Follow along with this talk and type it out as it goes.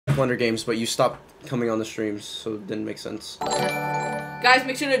WonderGames, but you stopped coming on the streams, so it didn't make sense. Guys,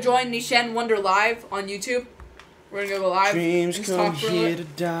 make sure to join Nishan Wonder Live on YouTube. We're gonna go live. Dreams and come talk for a here little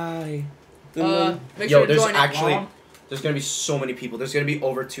to die. Make sure to join There's gonna be so many people. There's gonna be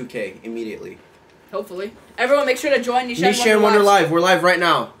over 2K immediately. Hopefully. Everyone, make sure to join Nishan Wonder Live. We're live right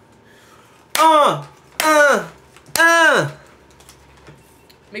now.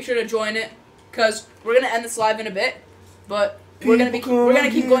 Make sure to join it, cause we're gonna end this live in a bit, but we're gonna keep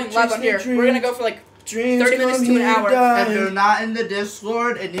going live on here. We're gonna go for like 30 minutes to an hour. If you're not in the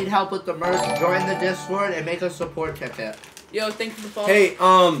Discord and need help with the merch, join the Discord and make a support ticket. Yo, thank you for the follow. Hey,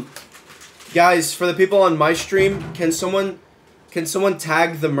 guys, for the people on my stream, can someone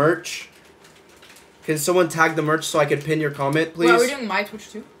tag the merch? Can someone tag the merch so I could pin your comment, please? Wait, are we doing my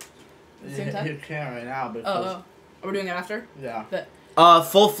Twitch too? At the same time? You can right now, but Are we doing it after? Yeah.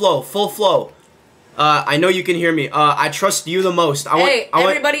 Full flow. I know you can hear me. I trust you the most.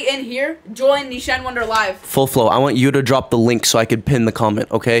 Everybody in here, join Nishan Wonder Live. Full flow. I want you to drop the link so I could pin the comment,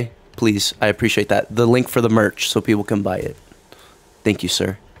 okay? Please, I appreciate that. The link for the merch so people can buy it. Thank you,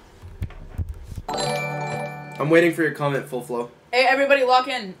 sir. I'm waiting for your comment, Full flow. Hey, everybody, lock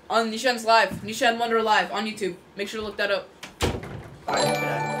in on Nishan's Live, Nishan Wonder Live on YouTube. Make sure to look that up.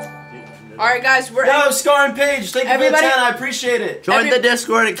 Alright, guys, we're... Yo, Scar and Paige, thank you for the 10. I appreciate it. Join the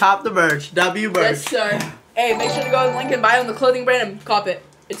Discord and cop the merch. W merch. Yes, sir. Hey, make sure to go to the link and buy on the clothing brand and cop it.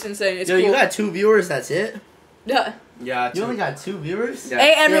 It's insane. It's cool. You got 2 viewers, that's it? Yeah. Yeah, you only got 2 viewers? Yeah.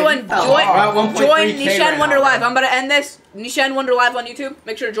 Hey, everyone, join Nishan right Wonder now. Live. I'm about to end this. Nishan Wonder Live on YouTube.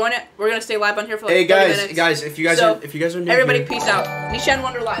 Make sure to join it. We're going to stay live on here for like 30 minutes. Hey, guys, if you guys are new everybody, here, peace out. Nishan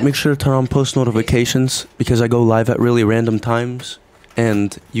Wonder Live. make sure to turn on post notifications because I go live at really random times.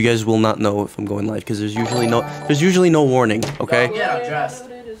 And you guys will not know if I'm going live because there's usually no warning, okay? Get undressed.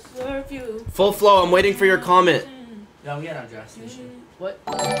 Full flow, I'm waiting for your comment. Don't get undressed. What?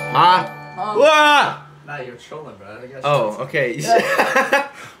 Ah! Nah, you're trolling, bro. I guess Okay.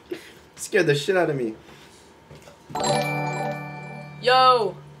 Scared the shit out of me.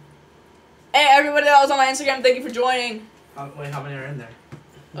 Yo. Hey, everybody that was on my Instagram, thank you for joining. Wait, how many are in there?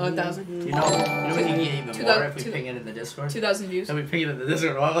 1,000. You know we can get even more if we ping it in the Discord? 2,000 views. And we ping it in the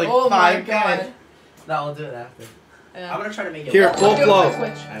Discord. We'll have like Oh my 5K. god. No, we'll do it after. Yeah. I'm gonna try to make it Here, work. Full flow.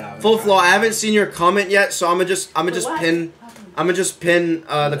 Full flow. flow. I haven't seen your comment yet, so I'm gonna just pin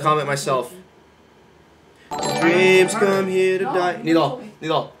the comment myself. Dreams come here to die. Needle.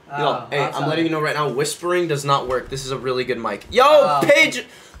 Hey, I'm letting you know right now, whispering does not work. This is a really good mic. Yo, Paige!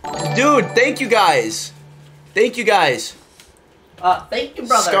 Dude, thank you guys. Thank you,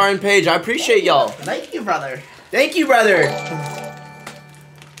 brother. Scar and Paige, I appreciate y'all. Thank you, brother. Thank you, brother.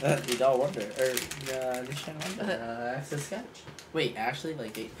 You don't wonder. Access sketch. Wait, actually,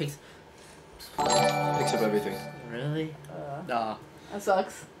 like, it picks up everything. Really? Nah. That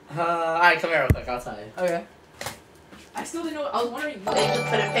sucks. Alright, come here real quick, I'll tell you. Okay. I still didn't know. I was wondering. Could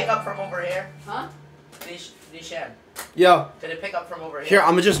it pick up from over here? Huh? Nishan. Yo. Did it pick up from over here? Here,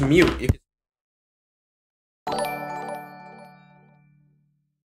 I'm gonna just mute.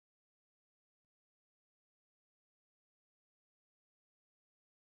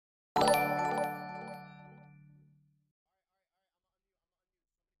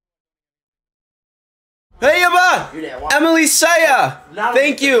 Hey, Yaba! Emily Saya!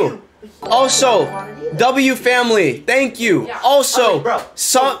 Thank you! Also, W family, thank you. Also,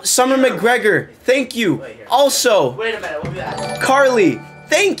 Summer McGregor, thank you. Also, wait a minute, we'll be back. Carly,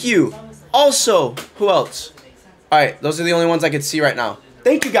 thank you. Also, who else? Alright, those are the only ones I could see right now.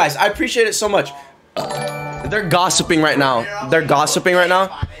 Thank you guys, I appreciate it so much. They're gossiping right now.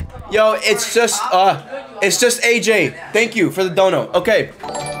 Yo, it's just AJ. Thank you for the dono. Okay.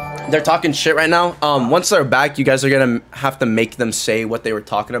 They're talking shit right now. Once they're back, you guys are gonna have to make them say what they were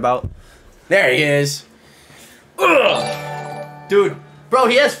talking about. There he is. Ugh. Dude. Bro,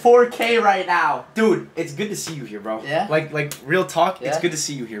 he has 4K right now. Dude, it's good to see you here, bro. Yeah? Like real talk, yeah? It's good to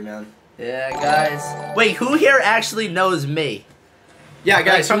see you here, man. Yeah, guys. Wait, who here actually knows me? Yeah,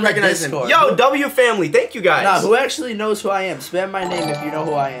 guys, like who recognizes him? Discord. Yo, W family, thank you guys. Nah, who actually knows who I am? Spam my name if you know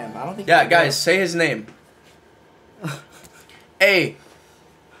who I am. I don't think. Yeah, guys, say his name. Hey.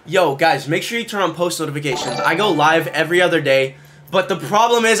 Yo, guys, make sure you turn on post notifications. I go live every other day, but the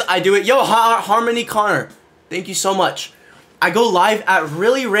problem is I do it. Yo, Harmony Connor, thank you so much. I go live at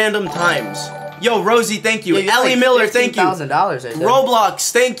really random times. Yo, Rosie, thank you. Yeah, Ellie like Miller, thank you. $15,000, I think.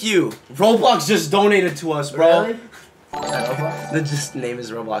 Roblox, thank you. Roblox just donated to us, bro. Really? The just name is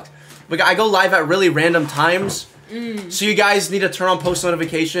Roblox. But I go live at really random times, so you guys need to turn on post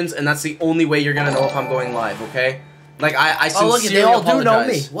notifications, and that's the only way you're gonna know if I'm going live, okay? Like, I sincerely they all apologize. do know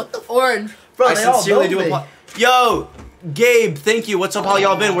me. What the orange? Bro, I they all sincerely know do me. apologize. Yo, Gabe, thank you. What's up? How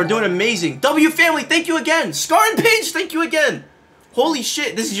y'all been? We're doing amazing. W family, thank you again. Scar and Paige, thank you again. Holy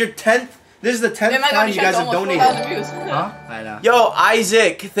shit, this is your 10th. This is the 10th time you guys have donated. Huh? I know. Yo,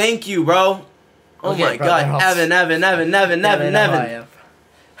 Isaac, thank you, bro. Oh Okay, my brother, god. Evan.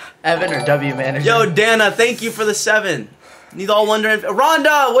 Evan or W manager? Yo, Dana, thank you for the 7. Need all wondering.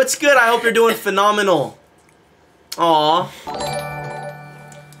 Rhonda, what's good? I hope you're doing phenomenal. Aw.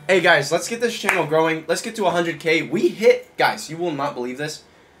 Hey guys, let's get this channel growing. Let's get to 100K. We hit, guys, you will not believe this.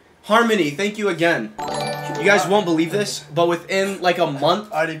 Harmony, thank you again. You guys won't believe this, but within like a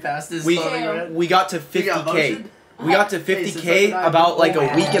month, Already passed this. we got to 50K. We got to 50K about like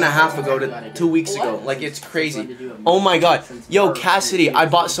a week and a half ago to 2 weeks ago. Like, it's crazy. Oh my god. Yo, Cassidy, I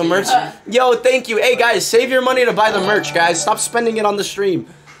bought some merch. Yo, thank you. Hey guys, save your money to buy the merch, guys. Stop spending it on the stream.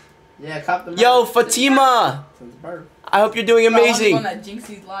 Yeah, cop the merch. Yo, Fatima. I hope you're doing amazing. I want that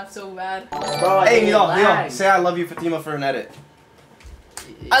Jinxie's live so bad. Bro, Hey, yo, say I love you, Fatima, for an edit.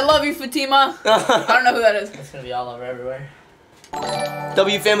 I love you, Fatima. I don't know who that is. It's gonna be all over everywhere.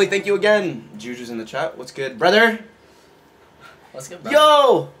 W family, thank you again. Juju's in the chat. What's good, brother? What's good, brother?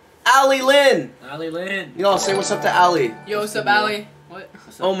 Yo, Ali Lynn. Ali Lynn. Yo, say what's up to Ali. Yo, what's up, Ali? What?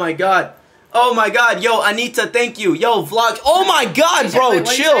 Oh my god. Oh my god. Yo, Anita, thank you. Yo, vlogs. Oh my god, bro, Wait,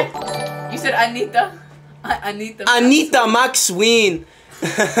 what chill. You said Anita? Anita. Anita Maxween.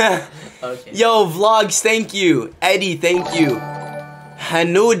 Okay. Yo, vlogs, thank you. Eddie, thank you.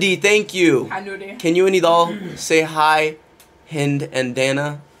 Hanudi, thank you. Hanudi. Can you and Idol say hi, Hind and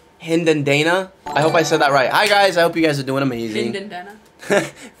Dana? Hind and Dana? I hope I said that right. Hi guys, I hope you guys are doing amazing. Hind and Dana.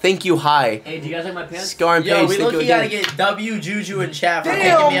 Thank you, hi. Hey, do you guys like my pants? Scar and Yo, Paige, we thank you look gotta again. get W, Juju, and Chat for picking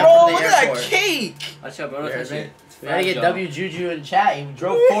Damn, me bro, up from look the at that airport. cake. Watch out, bro. Where That's is it. We gotta get W, Juju, and Chat. He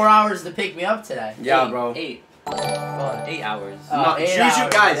drove 4 hours to pick me up today. Yeah, bro. 8. Come on, 8 hours. Oh, Juju, 8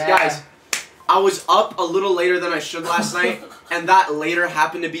 hours, guys, yeah. guys. I was up a little later than I should last night, and that later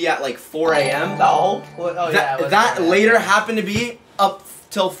happened to be at like 4 a.m. No. Oh, yeah. it was That 4 a.m. later happened to be up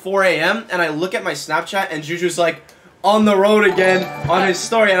till 4 a.m. and I look at my Snapchat and Juju's like on the road again on his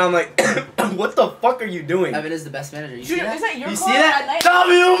story, and I'm like, what the fuck are you doing? Evan is the best manager. You see Juju, that? is that your You car see at night? that?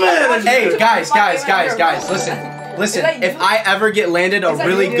 W manager. Hey, guys, listen. that If you? I ever get landed a Is that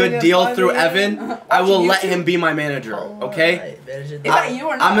really you? good deal through Evan, I will Watching let YouTube? him be my manager. Okay? Alright, manager. Is that you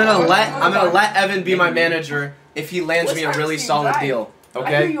or not? I'm gonna let Evan be my manager if he lands me a really solid deal. I hear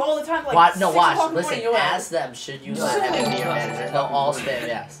Okay? you all the time. Like, Watch, no, 6 o'clock watch. in the morning, Listen, you're like, ask them. Should you let Evan be your manager? They'll all say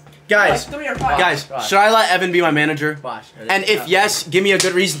yes. Guys, like 3 or 5. guys, Watch. should I let Evan be my manager? Watch. And if yes, give me a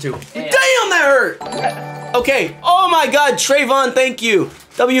good reason to. Yeah. Damn, that hurt! Okay. Oh my god, Trayvon, thank you.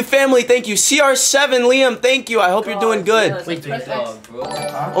 W family, thank you. CR7, Liam, thank you. I hope you're doing good. Wait, press X. bro.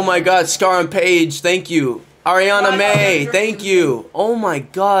 Oh my god, Scar and Paige, thank you. Ariana May, thank you. Oh my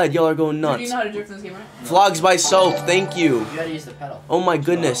god, y'all are going Do you nuts. know how to drift in this game, right? Vlogs by Soap, thank you. You gotta use the pedal. Oh my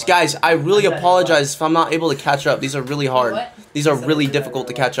goodness. Guys, I really apologize if I'm not able to catch up. These are really hard. What? These are really difficult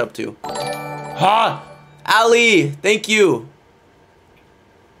to catch up to. Ha! Ali, thank you.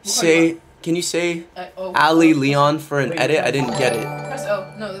 Say, can you say Oh, Ali Leon for an edit? I didn't get it. Press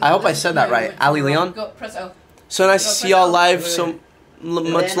O. No. I hope I said that right. Ali Leon? Go, press O. So nice to see y'all live. So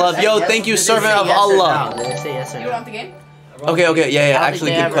much love. Yo, thank you, servant of Allah. Did they say yes or You no? want the game? Okay, yeah. I don't think Actually,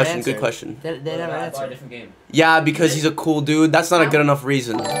 they good ever question. answered. Good question. They never Buy a answered. different game. Yeah, because he's a cool dude. That's not a good enough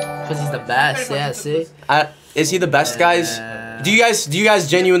reason. Because he's the best. Yeah, see? Is he the best, guys? Do you guys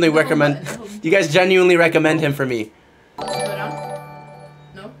genuinely recommend? Do you guys genuinely recommend him for me? Go down.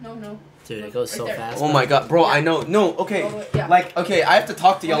 No. Dude, it goes so Right there. fast. Oh my god, bro, I know. No, okay. Yeah. Like, okay, I have to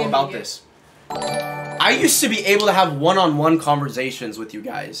talk to y'all Okay, about yeah. this. I used to be able to have one-on-one conversations with you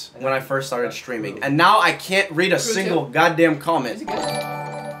guys when I first started streaming, and now I can't read a single goddamn Is comment. it good?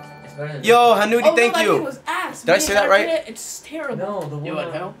 It's better than Yo, Hanudi, Oh, thank no, that you. game was ass. Did I say that right? It's terrible. No, the one You would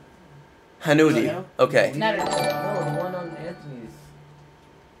on... know? Hanudi. Okay. Never. No, the one on Anthony's.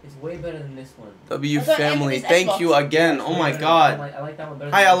 It's way better than this one. W I thought family, Anthony's thank Xbox. you again. Oh my I god. like that one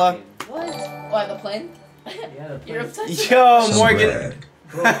better Hi, than Ella. this game. What? Why, the plane? Yeah, the You're plane. obsessed. Yo, Morgan.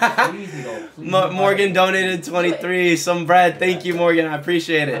 Bro, please, though. Please buy it. Morgan donated 23. Some bread. Thank you, Morgan. I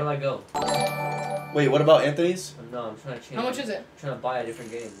appreciate How it. do I go? Wait, what about Anthony's? No, I'm trying to change. How much is it? I'm trying to buy a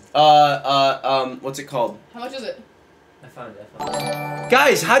different game. What's it called? How much is it? I found it.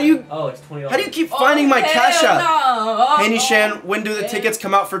 Guys, how do you It's $20. how do you keep finding my cash hell app? no. Hey Nishan, when do the tickets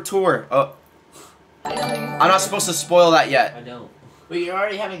come out for tour? Oh, I don't think- I'm not supposed to spoil that yet. I don't. Wait, you're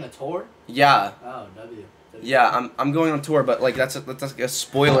already having a tour? Yeah, Oh, W. yeah, I'm going on tour, but like that's a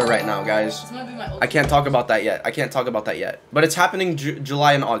spoiler right now, guys. It's gonna be my I can't talk about that yet. But it's happening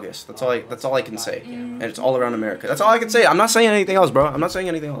July and August. That's all I can say, and it's all around America. That's all I can say. I'm not saying anything else, bro. I'm not saying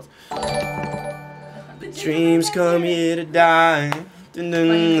anything else. Dreams come here to die. Dun, dun,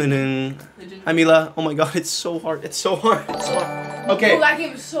 dun, dun. Hi Mila. Oh my god, it's so hard. It's so hard. It's so hard. Okay. Oh, that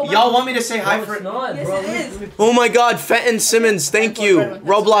game is so bad. Y'all want me to say hi No, for it's not, Yes, bro. it is. Oh my god, Fenton Simmons, thank you.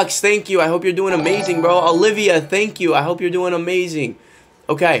 Roblox, thank you. I hope you're doing amazing, bro. Olivia, thank you. I hope you're doing amazing.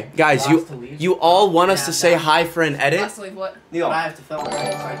 Okay, guys, you all want us to say hi for an edit? Last leave what? But I have to film it,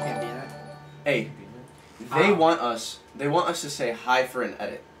 right? So I can't be in it. Hey, they want us to say hi for an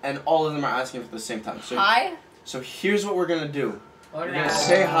edit. And all of them are asking for the same time. Hi. So here's what we're gonna do. We're gonna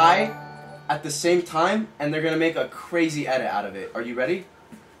say hi at the same time, and they're gonna make a crazy edit out of it. Are you ready?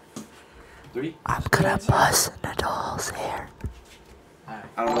 3. I'm gonna buzz Nadal's hair. I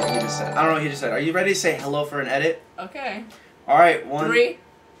don't know what he just said. Are you ready to say hello for an edit? Okay. All right, 1. 3,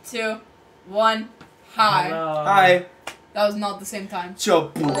 2, 1. Hi. Hi. That was not the same time. So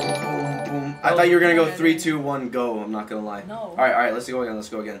boom, boom, boom. I thought you were gonna go 3, 2, 1, go. I'm not gonna lie. No. All right. Let's go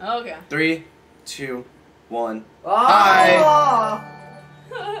again. Okay. 3, 2, 1. Oh. Hi.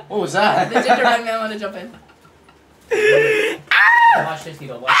 What was that? The gingerbread man wanted to jump in. Watch this,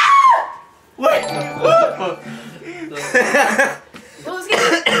 Nico. Watch Wait. Well, let's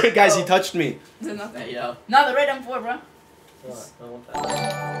get it. Guys, he touched me. Did nothing. Hey, yo. Not the red M4, bro. this. I want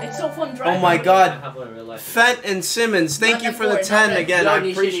that. It's so fun driving. Oh my I God. have one in real life. Fenton Simmons, thank you for the 10 again. I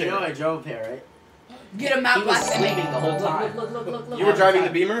appreciate You know it. I drove here, right? Get a He map was black sleeping M8. the whole Look, time. look. You were driving the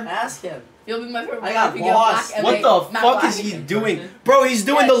Beamer? Ask him. You'll be my favorite. I got if you get a lost. black What M8 the matte fuck black. is he doing? Bro, he's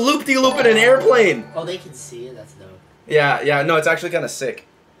doing the loop-de-loop in an airplane. Oh, they can see it? That's dope. Yeah, no, it's actually kind of sick.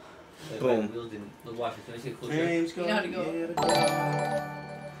 Wait, Boom. my wheels didn't. Look, watch this. Let me see a cool trick. You know how to go.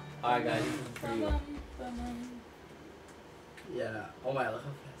 Alright, guys, this is for you. Yeah. Oh my, look how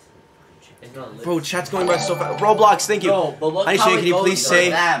fast It's not lit. Bro, chat's going by so fast. Roblox, thank you. No, but look Honey how Shane, it can you goes please for say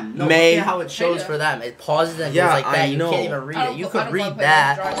them. No, May? look at how it shows for them. It pauses and Yeah, goes like that. I You know. can't even read I it. don't- You I could don't read wanna play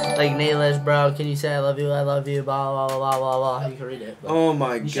that. driving. Like, Naylish, bro, can you say I love you, blah, blah, blah, blah. You can read it. But Oh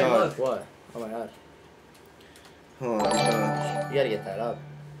my you should god. look. What? Oh my god. Hold on, I'm trying You gotta get that up.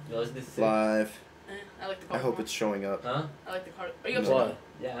 Yo, isn't this to sick? live. I like the I car. hope it's showing up. Huh? I like the car. Are you No. upset? What?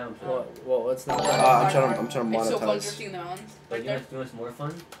 Yeah, I'm sure. What? What's not I'm trying to It's so fun monetize. drifting in the mountains. But Right you there. want some more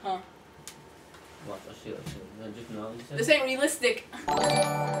fun? Huh. Watch, I'll show you. No, just now, you said? This ain't realistic.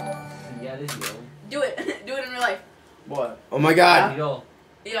 Yeah, it is, yo. Do it. Do it in real life. What? Oh my god. Nico,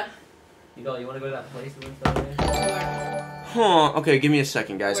 Yeah. Nico, you wanna go to that place we went to there? Huh. Okay, give me a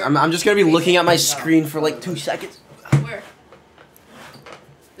second, guys. Where? I'm just gonna be looking at my screen for like 2 seconds. Where?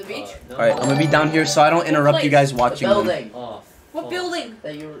 The beach? No. Alright, I'm gonna be down here so I don't interrupt you guys watching The them. building. Oh. What fuck. building?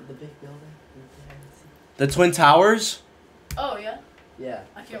 That you were the big building. The Twin Towers? Oh, yeah. Yeah.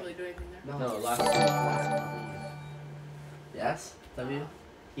 I can't really do anything there. No, last Yes. W.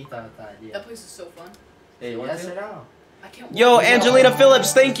 He thought of that idea. That place is so fun. Hey, you want Yes to? or no? I can't Yo, walk. Angelina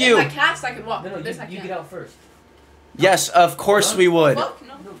Phillips, thank If you. I cast, I could walk. No, This I you can't. get out first. Yes, of course we would. Fuck,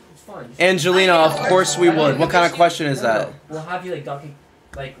 no. No, it's fine. Just- Angelina, of course we would. What kind of question is No, no, that? We'll have you like ducking,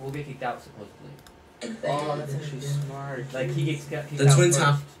 like we'll get kicked out supposedly. Oh, that's actually smart. Like he gets kicked The out Twin first.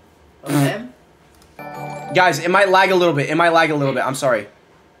 Tower. Of him? Guys, it might lag a little bit. I'm sorry.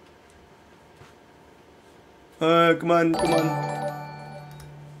 Come on.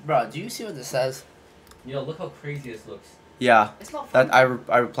 Bro, do you see what this says? Yo, look how crazy this looks. Yeah, It's not fun. that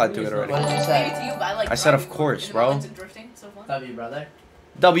I replied to it already. What did you Maybe say? to you, but I like I said, of driving course, in the bro. mountains and drifting. So fun. W, brother.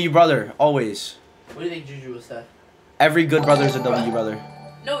 W brother, always. What do you think Juju would say? Every good brother's a W brother.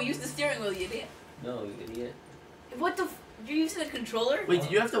 No, use the steering wheel, you idiot. No, you idiot. What the? You're using the controller? Wait,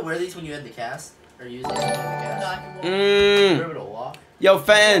 did you have to wear these when you had the cast? Or use these when you had the No, cast? I can walk. You Mmm. were able to walk? Yo,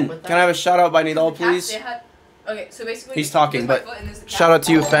 Fenton, can I have a shout out by Nidal, The cast please? they had- Okay, so basically. He's talking, here's my but foot and there's the cast. Shout out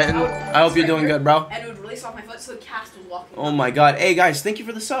to you, Fenton. I hope you're doing good, bro. And it would release off my foot, so the cast was walking. Oh my god. Hey guys, thank you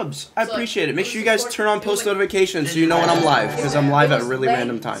for the subs. I So, appreciate it. Make it sure you was guys like- turn on it was post like- notifications so you know when I'm live, because I'm live It at was really bent,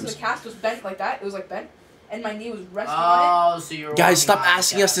 random So times. the cast was bent like that. It was like bent, and my knee was resting on Oh, so you were Guys, walking stop on the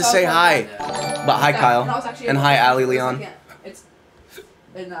asking us to cast. say hi. it. But hi, And I Kyle. was actually And able hi, to- Ali it's Leon. like, yeah, it's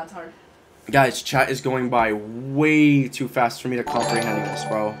not hard. Guys, chat is going by way too fast for me to comprehend this,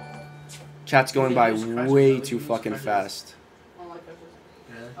 bro. Chat's going by way too fucking fast. I don't like that.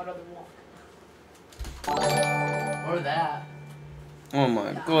 Really? I'd rather walk. Or that. Oh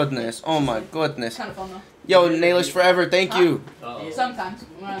my goodness. Oh my goodness. It's kind of fun though. Yo, Nailish Forever, thank you. Oh. Sometimes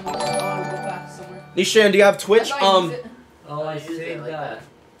when I'm like, oh, I want to go fast somewhere. Nishan, do you have Twitch? That's why I use it. Oh, I Use it saved like that.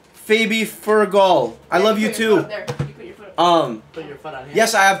 Fabi Fergal. I Yeah, love you you put your foot too. up there. You put your foot up. Put your foot on here.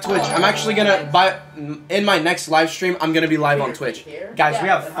 Yes, I have Twitch. I'm actually gonna in my next live stream. I'm gonna be live on Twitch. Guys, we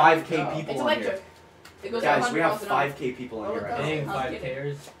have Yeah, how do you 5K go? people It's on here. electric. It goes Guys, we 100 have miles an hour. 5K people on here right now. Dang, I was 5 kidding.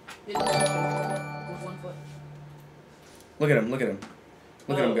 pairs. With 1 foot. Look at him. Look at him.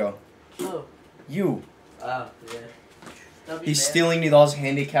 Look at him go. Oh. You. Oh, yeah. He's stealing Nidal's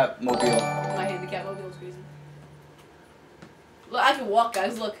handicap mobile. My handicap mobile is crazy. Look, I can walk,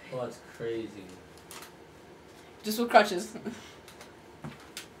 guys. Look, Oh, that's crazy. just with crutches.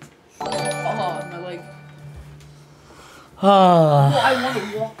 Oh, my leg. Oh, I want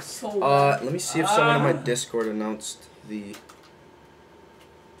to walk so bad. Let me see if someone in my Discord announced the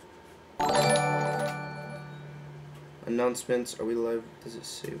announcements. Are we live? Does it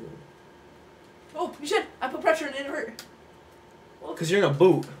say? Oh, you should. I put pressure and it hurt. Because you're in a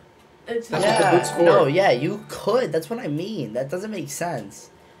boot. It's That's what the boot's for. No, yeah, you could. That's what I mean. That doesn't make sense.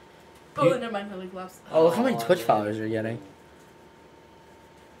 Oh, never mind. My leg collapsed. Oh, look how many Twitch followers you're getting.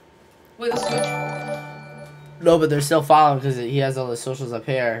 Wait, the switch. No, but they're still following because he has all the socials up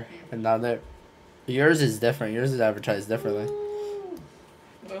here and down there. Yours is different. Yours is advertised differently.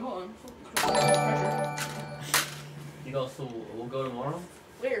 Wait, hold on. Pressure. You go, so we'll go tomorrow?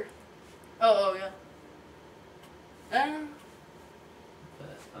 Where? Oh, yeah.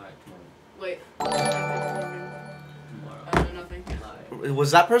 Alright, tomorrow. Wait. Tomorrow. Nothing. Alright.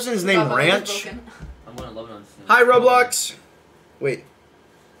 Was that person's name My leg is Ranch? broken. I'm going to Lebanon soon. Hi, Roblox. Wait.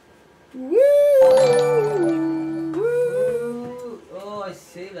 Ooh, oh, I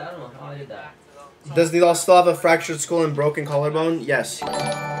saved that. I don't know how I did that. Does Nidal still have a fractured skull and broken collarbone? Yes. Yeah,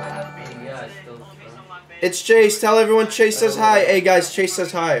 I still. It's Chase. Tell everyone Chase says hi. Hey guys, Chase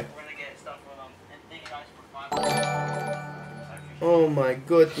says hi. Oh my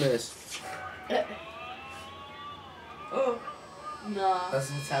goodness. Oh. Nah.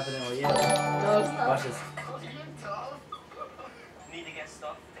 That's what's happening with you. No, it's not. Watch this.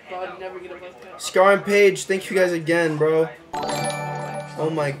 Bro, I'd never get a bus pass. Scar and Paige, thank you guys again, bro. Oh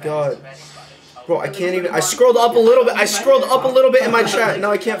my god. Bro, I can't even. I scrolled up a little bit. I scrolled up a little bit in my chat.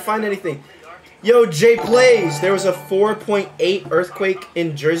 Now I can't find anything. Yo, Jay Plays. There was a 4.8 earthquake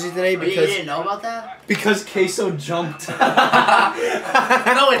in Jersey today You because didn't know about that? because Queso jumped. No,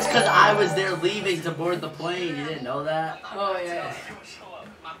 it's because I was there leaving to board the plane. You didn't know that? Oh, yeah.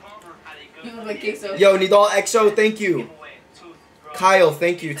 You look like queso. Yo, Nidal XO, thank you. Kyle,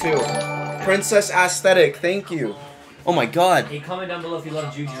 thank you too. Princess Aesthetic, thank you. Oh my god. Hey, comment down below if you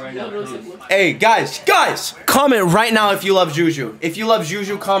love Juju right now, please. Hey, guys, comment right now if you love Juju. If you love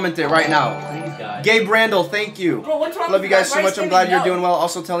Juju, comment it right now. Please, guys. Gabe Randall, thank you. Bro, what's wrong Love with you guys so Why are much. I'm spamming glad you're no? doing well.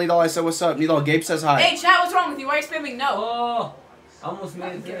 Also, tell Nidal I said what's up. Nidal, Gabe says hi. Hey, chat, what's wrong with you? Why are you spamming no? Oh, I almost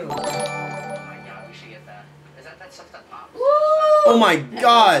made it through. Oh my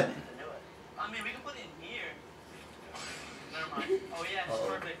god. I mean, we can put it in here. Never mind. Oh yeah, it's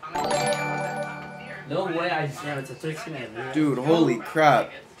perfect. No way, I just. Yeah, it's a 13-minute video. Dude, holy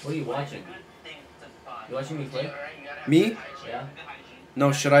crap. What are you watching? You watching me play? Me? Yeah.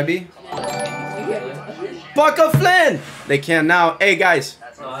 No, should I be? No, Bucka Flynn! They can now. Hey, guys.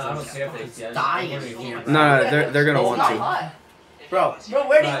 I don't care if they see. Dying here. No, they're gonna want to. Hot. Bro, Bro,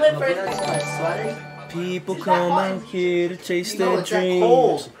 where do you live look first? at my sweater. People come out here to chase No, their it's that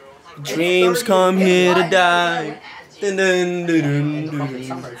cold. dreams. Dreams come here to die. Dun, dun, dun, dun, It's fucking dun.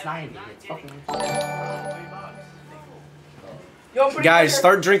 summer. It's 90. It's fucking. Yo, I'm pretty Guys, sure-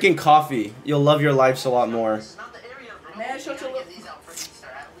 start drinking coffee. You'll love your lives a lot more. Man, shut your lip.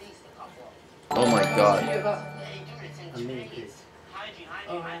 Oh my god. I mean, it's-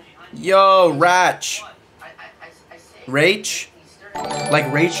 Oh. Yo, Ratch. Rach?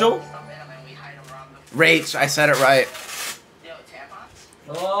 Like Rachel? Rach, I said it right.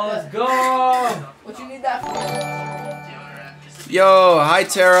 Oh, let's go! What you need that for? Yo, hi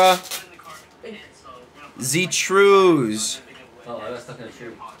Tara. Z Trues. Oh, I got stuck in a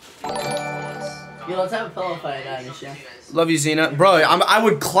tree. Yo, let's have a pillow fight on this show. Love you, Zena. Bro, I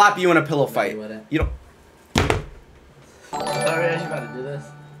would clap you in a pillow fight. You don't. I really about to do this.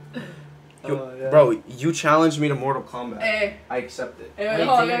 Bro, you challenged me to Mortal Kombat. Hey, I accept it. hey, Wait, wait,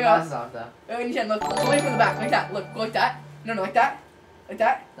 hold on, take your go. glasses off, though. Wait, you can look. Go away from the back, like that. Look, go like that. No, like that. Like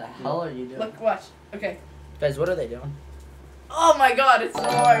that. The hell are you doing? Look, watch. Okay. Guys, what are they doing? Oh my god, it's so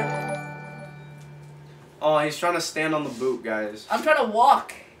hard. Oh, he's trying to stand on the boot, guys. I'm trying to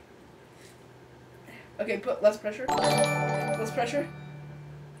walk. Okay, put less pressure. Less pressure.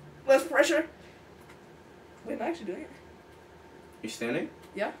 Less pressure. Wait, am I actually doing it? You standing?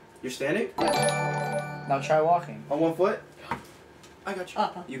 Yeah. You're standing? Now try walking. On one foot? I got you.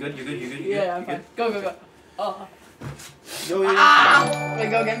 Uh-huh. You good? You good? You good? You Yeah, good? I'm You fine. Go, go, go. Oh. Yo, yeah. Ah!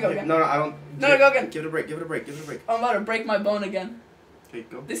 Wait, go again, go again. No, I don't. No, go again. Give it a break. Give it a break. Give it a break. I'm about to break my bone again. Okay,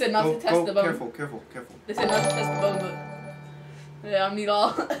 go. They said not Go, to test go. the bone. Careful, careful, careful. They said not to test the bone, but yeah, I'm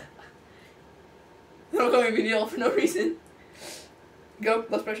needle. Don't call me needle for no reason. Go,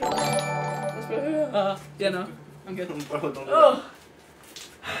 less pressure. Less pressure. Yeah, no, I'm good. Bro, don't do that.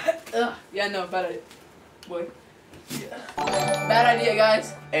 Oh. Yeah, no, better. Boy. Bad idea,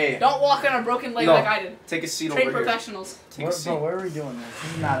 guys. Hey, Don't walk on a broken leg No. like I did. take a seat Train over here. professionals. Take a seat. Where are we doing this?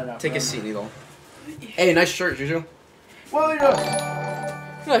 This is not enough. Take a seat, Needle. Hey, nice shirt, Juju. What are we doing?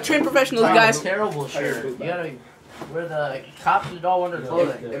 Yeah, train professionals, guys. Terrible shirt. You gotta wear the cops who don't wear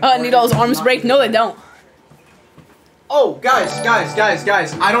clothing. Needle's arms break. No, they don't. Oh, guys.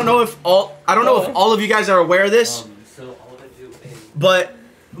 I don't know if all of you guys are aware of this, So all I do is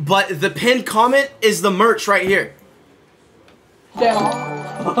but the pinned comment is the merch right here. Damn.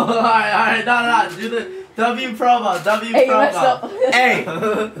 Alright, no. Do the W promo. Hey, you messed up. Hey,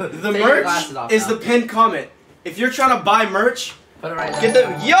 the Take your merch glasses off is now. the pinned comment. If you're trying to buy merch, Put it right get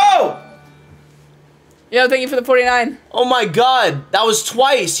there. the yo. Yo, thank you for the 49. Oh my God, that was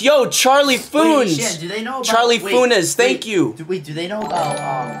twice. Yo, Charlie Wait, Foons. Shan, do they know about Charlie Funes, thank you. Do they know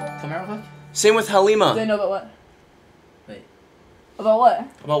about Camaro Cook? Same with They Halima. know about what? Wait. About what?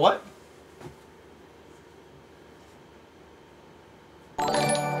 About what?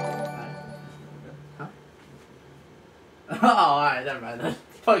 Oh, alright, never mind then.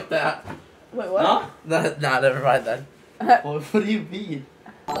 Fuck that. Wait, what? Huh? Nah, never mind then. What do you mean?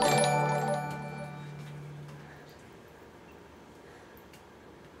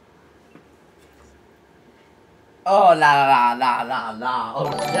 Oh, la. Oh,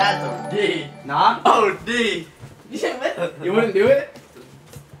 that's OD. Nah. OD. You shouldn't win. You wouldn't do it?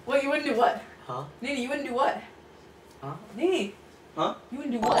 Wait, you wouldn't do what? Huh? Nini, you wouldn't do what? Huh? Nini. Huh? You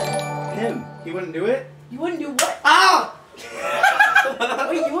wouldn't do what? Him. He wouldn't do it? You wouldn't do what? Ah!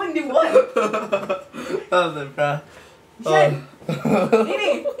 Wait, you wouldn't do what? Nothing, bro. Jen.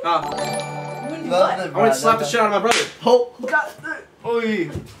 Nini. Ah. You wouldn't do Nothing, what? I would slap the shit out of my brother. Oh. Oi.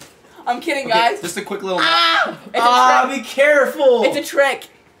 I'm kidding, guys. Okay, just a quick little. Ah! It's a trick. Be careful. It's a trick.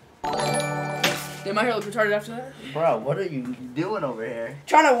 Did my hair look retarded after that? Bro, what are you doing over here?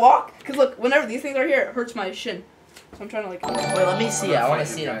 Trying to walk? Because look, whenever these things are here, it hurts my shin. So I'm trying to like... Wait, let me see it. I want to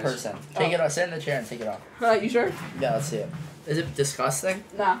see it in guys. person. Take it off. Sit in the chair and take it off. You sure? Yeah, let's see it. Is it disgusting?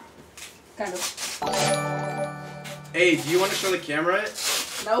 Nah. Kind of. Hey, do you want to show the camera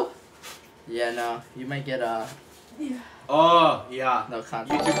it? No? Yeah, no. You might get Yeah. Oh, yeah. no You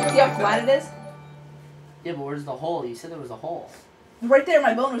contact. do put it See like how flat that. it is? Yeah, but where's the hole? You said there was a hole. Right there,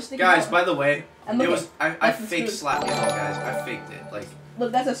 my bone was sticking Guys, out. by the way, And look it was I that's the fake screw. slapped you all, guys. I faked it. Like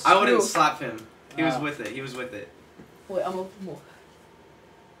Look, that's a screw. I wouldn't slap him. He was Oh. with it. He was with it. Wait, I'm gonna...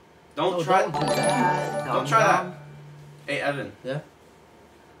 Don't Oh, try. Don't do that. Don't try that. Hey, Evan.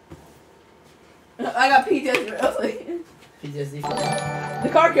 I got PTSD. I was like, PTSD from that. the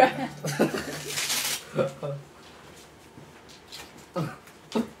car crash.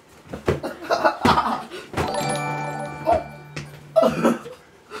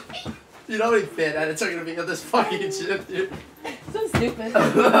 You know we fit and it's not gonna be on this fucking shit, dude. So stupid.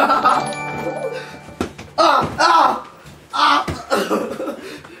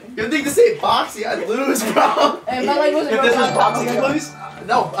 You think this ain't boxing, I'd lose, bro. And my leg wasn't If this broken, was I boxing, was you like, lose.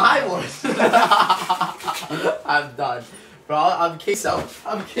 No, I was. I'm done. Bro, I'm queso.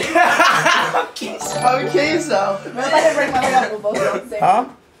 I'm queso. I'm queso. Man, if I didn't break my leg, I would both go at the same Huh?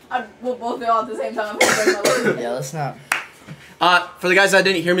 time. We'll both go at the same time. If I break my leg. Yeah, let's not. For the guys that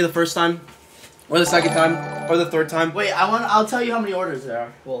didn't hear me the first time, or the second time, or the third time. Wait, I'll tell you how many orders there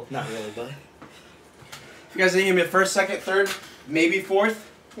are. Well, not really, but. If you guys didn't hear me the first, second, third, maybe fourth.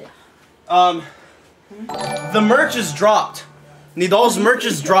 Yeah. The merch is dropped. Nidal's merch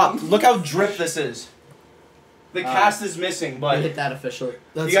is dropped. Look how drip this is. The cast is missing, I but hit that officially.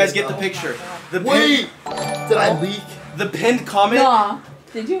 you guys get the picture. The Wait! Did I leak? The pinned comment Nah.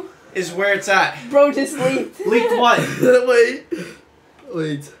 Did you? is where it's at. Bro, just leaked. Leaked what?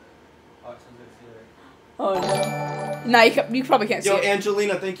 Wait. Oh no. Nah, you probably can't see Yo, it.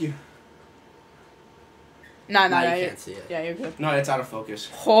 Angelina, thank you. Nah, Nah, you you're- can't see it. Yeah, you're good. No, it's out of focus.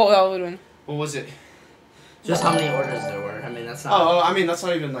 Oh, that would win. What was it? Just how many orders there were. I mean, that's not. Oh, I mean, that's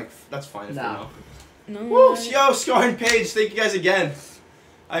not even like, that's fine if No. you know. No. Woo, yo, Scar Page, thank you guys again.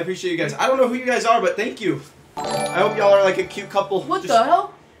 I appreciate you guys. I don't know who you guys are, but thank you. I hope y'all are like a cute couple. What just the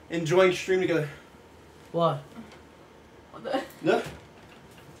hell? enjoying stream together. What? What the? Yeah.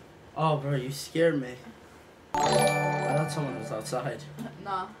 Oh, bro, you scared me. I thought someone was outside.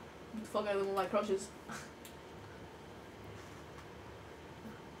 Nah. Fuck, I live with my crushes.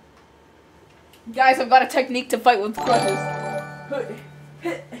 Guys, I've got a technique to fight with crushes.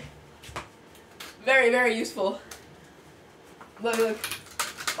 Very, very useful. Look, look.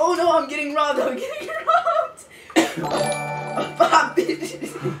 Oh no, I'm getting robbed. I'm getting robbed.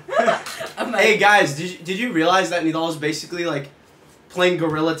 I'm like, Hey guys, did you realize that Nidal is basically like playing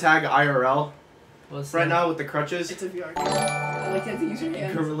Gorilla Tag IRL What's right that? now with the crutches? it's a VR game. like to use your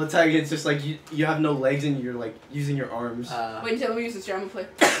hands. Gorilla tag. It's just like you have no legs and you're like using your arms. Wait until we use this chair. I'm gonna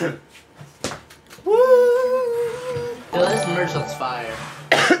play. Woo! Yo, this merch looks fire.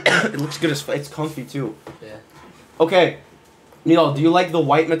 It looks good as it's comfy too. Yeah. Okay, Neil, do you like the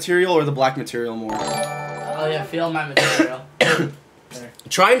white material or the black material more? Oh yeah, feel my material.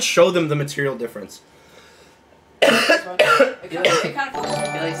 Try and show them the material difference. It kind of.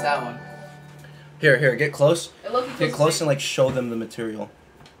 He likes that one. Here, get close. Get Get close and like show them the material.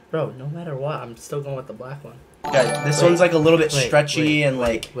 Bro, no matter what, I'm still going with the black one. Yeah, this one's like a little bit Wait, stretchy wait, and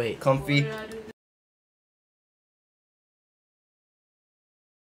like wait. comfy.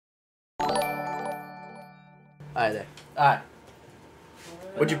 Alright there. Alright.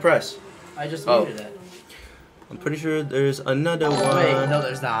 What'd you press? I just Oh. muted it. I'm pretty sure there's another one. Wait, no,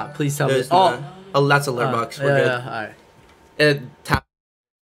 there's not. Please tell me. There's not. Oh, that's a litter box. We're good. Alright. Tap.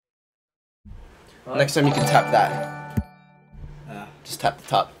 Next time you can tap that. Just tap the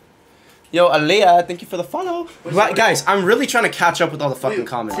top. Yo, Aliyah, thank you for the follow. Right, guys, I'm really trying to catch up with all the fucking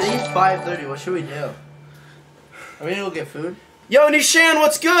comments. Today's 5:30. What should we do? Are we gonna go get food? Yo, Nishan,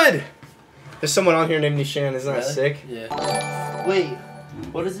 what's good? There's someone on here named Nishan. Isn't that sick? Yeah. Wait,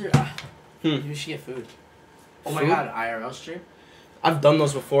 what is there? You should get food. Oh my Food? god, IRL stream? I've done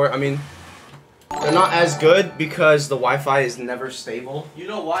those before. I mean, they're not as good because the Wi-Fi is never stable. You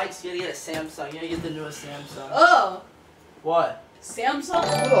know why? Because you gotta get a Samsung. You gotta get the newest Samsung. Oh, What? Samsung.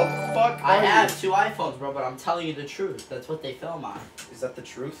 Who the fuck I have 2 iPhones, bro, but I'm telling you the truth. That's what they film on. Is that the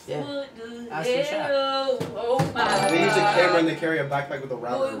truth? Yeah. What the Ask the chat. hell? Oh my They use a God. camera and they carry a backpack with a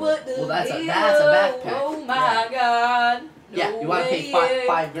router. Boy, what the Well, that's a hell? backpack. Oh my God. Yeah, No you wanna pay way.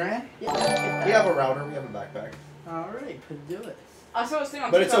 five grand? Yeah. We have a router. We have a backpack. Alright, could do it. I saw this thing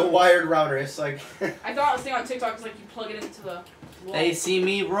on But it's TikTok. a wired router. It's like. I thought this thing on TikTok was like you plug it into the wall. They see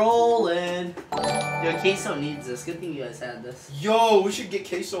me rolling. Yo, Queso needs this. Good thing you guys had this. Yo, we should get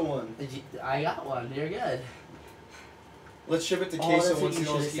Queso one. I got one. You're good. Let's ship it to Oh, Queso that's what once you he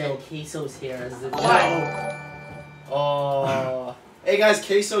should have goes said. healed. Queso's here as the Why? Oh. Hey guys,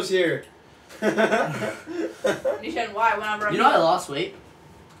 Queso's here. Nishan, why? Whenever I'm You know I lost weight?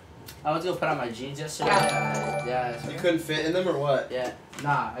 I went to go put on my jeans yesterday. Yeah. You couldn't fit in them or what? Yeah.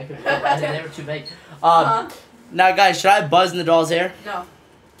 Nah, I couldn't. They were too big. Uh-huh. Now, guys, should I buzz in the doll's hair? No.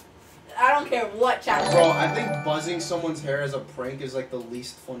 I don't care what channel. Bro, I think buzzing someone's hair as a prank is like the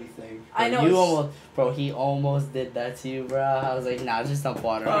least funny thing. I know. You it's- almost, bro. He almost did that to you, bro. I was like, nah, just dump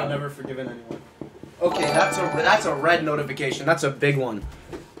water. I've never forgiven anyone. Okay, that's a red notification. That's a big one.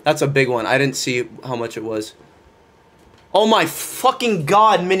 That's a big one. I didn't see how much it was. Oh my fucking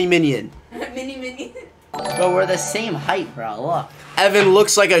god, Mini Minion. Mini. Bro, we're the same height, bro. Look. Evan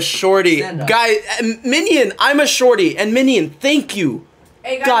looks like a shorty. Stand up. Guy, Minion, I'm a shorty. And Minion, thank you.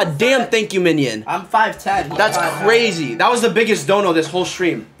 Hey, guys, God damn, thank you, Minion. I'm 5'10". he's That's 5'9". crazy. That was the biggest dono this whole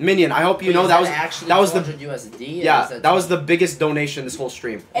stream. Minion, I hope you Wait, know is that was actually that was the 400 USD. or yeah, is that was the biggest donation this whole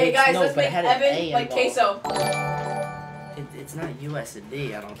stream. Hey guys, No, let's but it make had an A Evan like involved. queso. It's not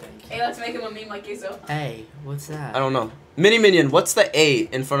USD, I don't think. Hey, let's make him a meme like queso. Hey, what's that? I don't know. Mini Minion, what's the A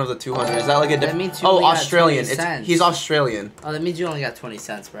in front of the 200? Is that like a That means you oh, only got Australian. 20 cents. He's Australian. Oh, that means you only got 20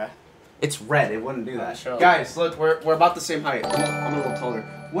 cents, bro. It's red. It wouldn't do that. Sure. Guys, look, we're about the same height. I'm a little taller.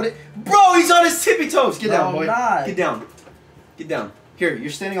 Bro, he's on his tippy toes. Get down, No, boy. I'm not. Get down. Get down. Here,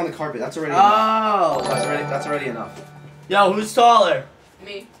 you're standing on the carpet. That's already enough. Oh. That's already enough. Yo, who's taller?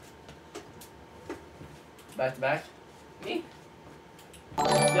 Me. Back to back. Me.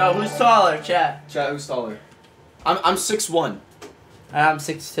 Yo, who's taller, chat? Chat, who's taller? I'm 6'1". I'm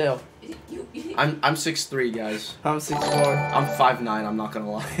 6'2". You. I'm 6'3", guys. I'm 6'4". I'm 5'9". I'm not gonna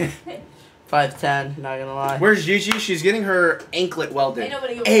lie. 5'10", not gonna lie. Where's Gigi? She's getting her anklet welded. Ain't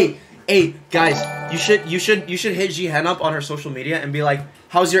nobody Hey, guys, you should hit Jihen up on her social media and be like,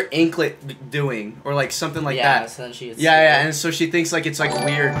 "How's your anklet doing?" or like something like yeah, that. so then she gets Yeah, and so she thinks like it's like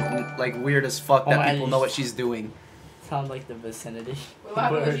weird as fuck Oh that my, people know what she's doing. Sound like the vicinity. What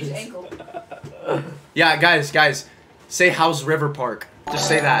happened with his ankle? Yeah, guys, say how's River Park. Just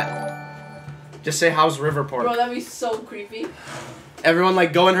say that. Just say how's River Park. Bro, that'd be so creepy. Everyone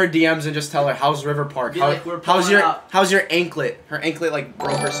like go in her DMs and just tell her how's River Park. Be like, we're how's pulling your up. how's your anklet? Her anklet like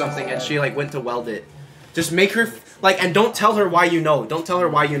broke or something and she like went to weld it. Just make her like and don't tell her why you know. Don't tell her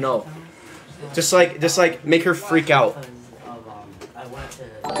why you know. Just like make her freak out. I went to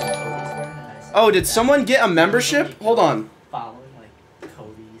Kobe's and I said Oh, did someone get a membership? Hold on. following like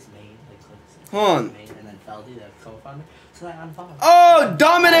Kobe's main, like Hold on. main, and then Feldy, the co-founder. So I unfollowed. Oh,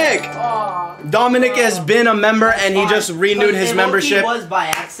 Dominic! Aw. Dominic has been a member and he just renewed his membership. Was by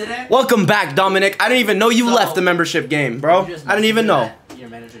accident. Welcome back, Dominic. I didn't even know you So, left the membership game, bro. You just I didn't even know. Your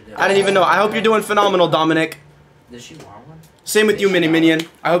manager did. I didn't even know. I hope you're doing phenomenal, Dominic. Did she want one? Same with you, Mini Minion.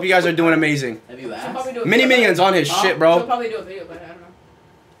 I hope you guys are doing amazing. Have you She'll asked? probably do a Mini video. Minion's on his shit, She'll bro. probably do a video, but I don't know.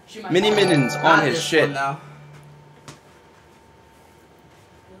 She might. Mini Minion's on his shit. Now.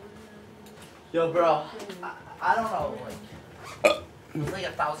 Yo, bro. I don't know. Like, it's like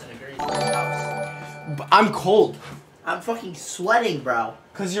 1,000 degrees in the house. I'm cold. I'm fucking sweating, bro.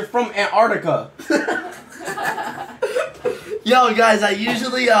 Cause you're from Antarctica. Yo, guys, I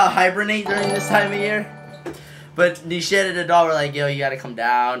usually hibernate during this time of year. But Nishan and the dog were like, yo, you gotta come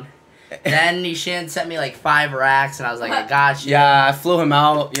down. Then Nishan sent me like 5 racks, and I was like, I got you. Yeah, I flew him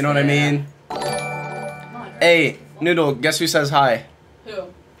out. You know what I Yeah. mean? Hey, Noodle, guess who says hi? Who?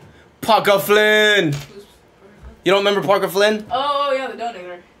 Parker Flynn. You don't remember Parker Flynn? Oh yeah, the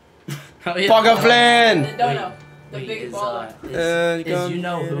donator. Oh, yeah. Parker Flynn. The dono. The Wait, big is, baller. is you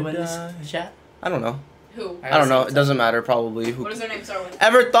know who in this chat? I don't know. Who? I don't know. It doesn't matter. Probably. Who? What does their name start with?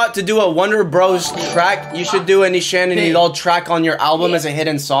 Ever thought to do a Wonder Bros track? You should do a Nishan and Hey. Nilal track on your album as a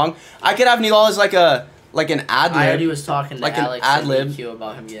hidden song. I could have Nilal as like an ad I already lib. was talking to Like an Alex ad and lib. EQ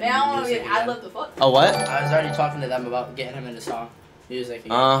about him getting Man, I don't into want to music get ad again. lib the fuck. A what? I was already talking to them about getting him into song music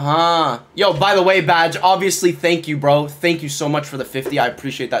again. Yo, by the way, Badge, obviously, thank you, bro. Thank you so much for the 50. I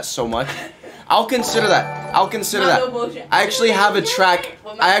appreciate that so much. I'll consider that. I'll consider Not that. no bullshit. I actually have a track.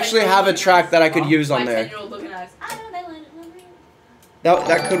 Well, my I actually have a track that I could use My on there. 10-year-old looking at us. I don't know what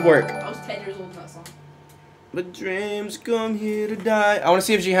That could work. I was 10 years old in that song. But dreams come here to die. I want to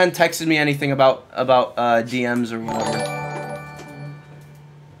see if Jihan texted me anything about DMs or whatever.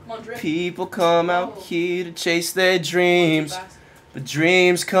 Come on, Drip. People come out here to chase their dreams, Fast. but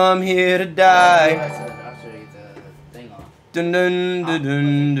dreams come here to I die. said after you get the thing off. Dun dun dun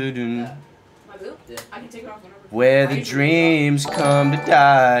dun dun dun. Yeah. My boot? Yeah. I can take it off whenever. Where I the usually dreams come to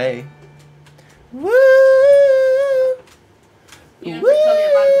die. Woo! You know, tell me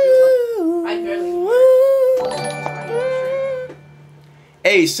about it. I barely Woo!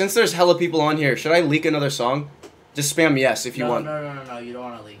 Hey, since there's hella people on here, should I leak another song? Just spam yes if you want. No, you don't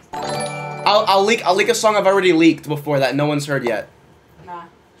want to leak. I'll leak a song I've already leaked before that no one's heard yet. Nah,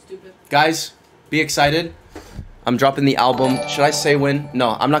 stupid. Guys, be excited. I'm dropping the album. Should I say when?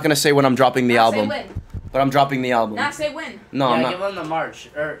 No, I'm not gonna say when I'm dropping the album. Say when. But I'm dropping the album. Not say when. No, yeah, I'm not. give them the March,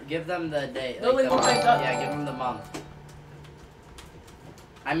 or give them the day. They'll Like leave the them month. typed up. Yeah, give them the month.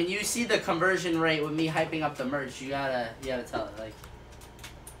 I mean, you see the conversion rate with me hyping up the merch. You gotta tell it like.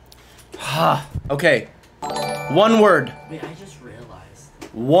 Okay. One word. Wait, I just realized.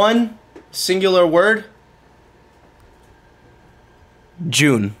 One singular word.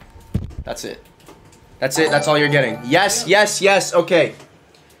 June. That's it. That's it. That's all you're getting. Yes, yes, yes. Okay.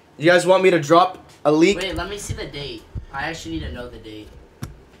 You guys want me to drop a leak? Wait, let me see the date. I actually need to know the date.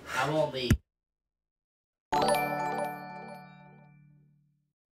 I won't leak.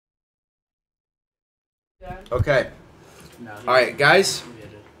 Okay. No. All right, guys. You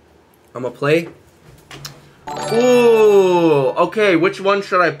get it. I'm gonna play. Ooh. Okay. Which one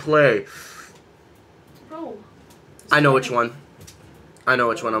should I play? Bro. I know which one. I know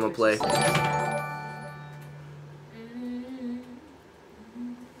which one I'm gonna play.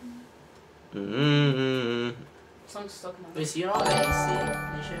 Song's stuck in my Wait, so you don't have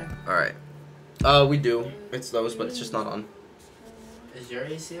AC, Nisha? All right. We do. It's those, but it's just not on. Is your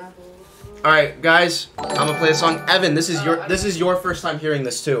AC on? All right, guys. I'm gonna play a song. Evan, this is your first time hearing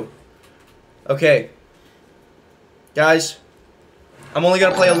this too. Okay. Guys, I'm only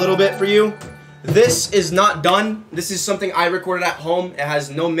gonna play a little bit for you. This is not done. This is something I recorded at home. It has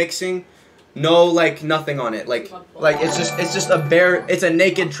no mixing, no like nothing on it. Like it's just a bare. It's a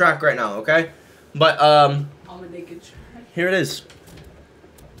naked track right now. Okay, but I'm a naked track. here it is.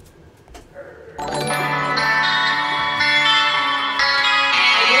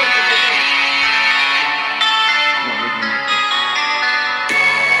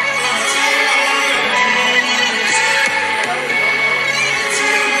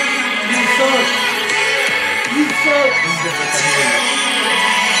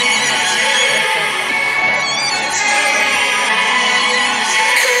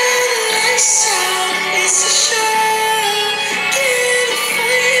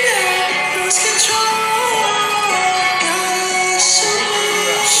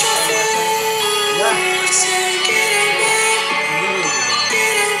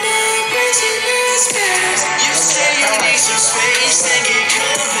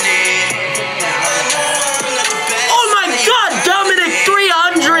 Oh my God, Dominic!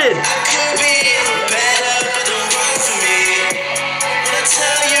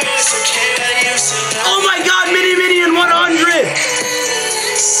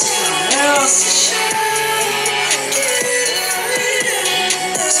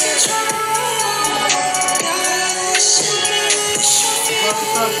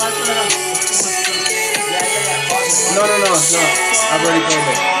 No, I've already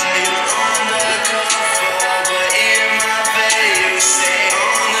played it.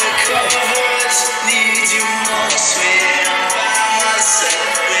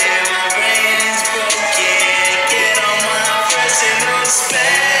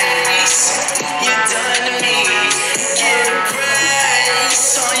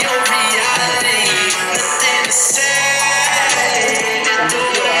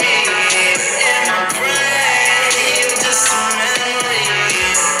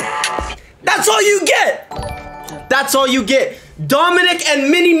 That's all you get! That's all you get. Dominic and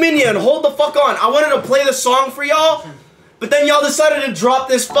Mini Minion, hold the fuck on. I wanted to play the song for y'all, but then y'all decided to drop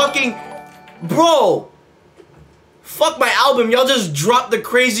this fucking... Bro! Fuck my album, y'all just dropped the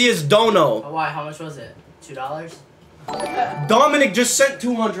craziest dono. Oh, why? How much was it? $2? Dominic just sent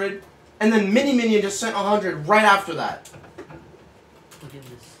 200, and then Mini Minion just sent 100 right after that. Look at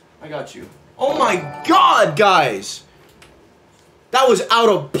this. I got you. Oh my god, guys! That was out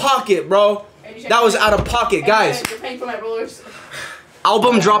of pocket, bro. That was out of pocket, guys. You're paying for my rollers.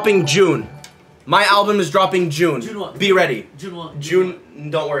 Album dropping June. My album is dropping June. June what? Be ready. June what? June,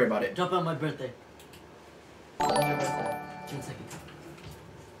 don't worry about it. Drop on my birthday. When's your birthday? June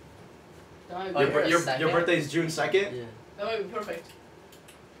 2nd. Your birthday's June 2nd? Yeah. That might be perfect.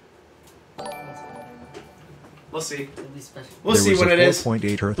 We'll see. It'll be special. We'll see when it is.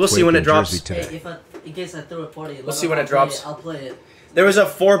 We'll see when it drops. Hey, in case I throw a party, We'll see when it drops. I'll play it. There was a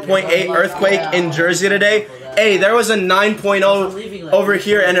 4.8 earthquake in Jersey today. Hey, there was a 9.0 over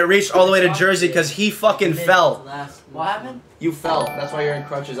here, and it reached all the way to Jersey because he fucking fell. What happened? You fell. That's why you're in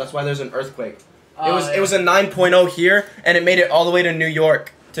crutches. That's why there's an earthquake. It was a 9.0 here, and it made it all the way to New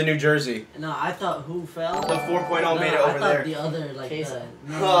York, to New Jersey. No, I thought who fell? The 4.0 made it over I thought there. the other, like, Kesa.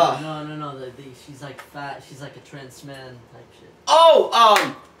 no, she's like fat, she's like a trans man type shit. Oh,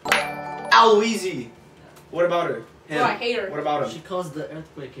 Aloisi. What about her? Him. Oh, I hate her. What about She him? caused the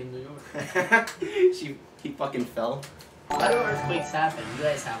earthquake in New York. He fucking fell. How do earthquakes happen? You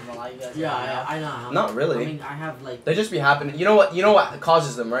guys have them a lot. You guys Yeah, have I know how. Not really. I mean, I have like. They just be happening. You know what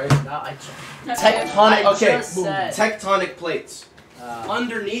causes them, right? them. No, I Tectonic. I Okay, just said. tectonic plates.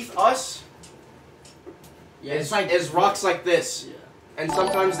 Underneath us Yeah, is it's like rocks like this, Yeah. and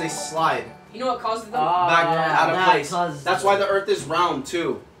sometimes they slide You know what causes them? back yeah, out of that place. causes That's why the Earth is round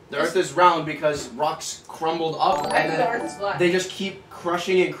too. The Earth is round because rocks crumbled up I and think the Earth is then flat. they just keep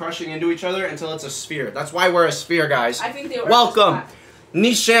crushing and crushing into each other until it's a sphere. That's why we're a sphere, guys. I think the Earth Welcome, is flat.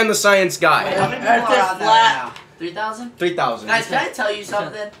 Nishan the science Wait, guy. how many people Earth are is on that flat. right now? 3,000? 3,000. Guys, can I tell you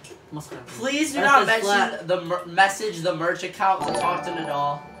something? Please do Earth not is mention flat. message the merch account to talk to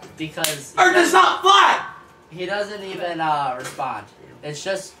Nadal because Earth is not flat. he doesn't even respond. It's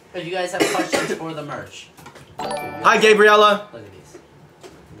just if you guys have questions for the merch. Hi, Gabriella. Look at these.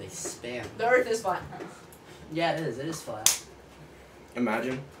 They spam. The Earth is flat. Yeah, it is. It is flat.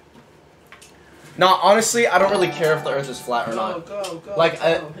 Imagine. No, honestly, I don't really care if the Earth is flat or not. Go. Like,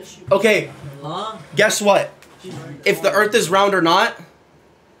 okay, Huh? guess what? If the Earth is round or not,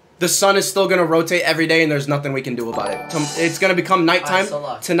 the sun is still gonna rotate every day, and there's nothing we can do about it. It's gonna become nighttime so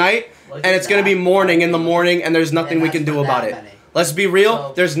look. tonight, Look and at it's gonna be that. morning in the morning, and there's nothing And we that's can do for about that it. many. Let's be real.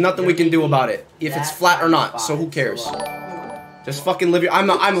 So, There's nothing we can do about it if it's that flat or not. times So who five. cares? So, Just fucking live your. I'm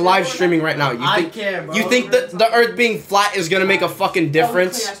live streaming right now. You I think care, bro. you think that the Earth being flat is gonna make a fucking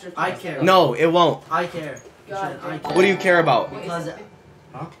difference? I care. No, it won't. I care. God, I care. What do you care about? Because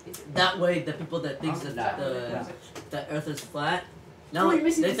Huh? that way, the people that think that the Earth is flat, Bro, no, you're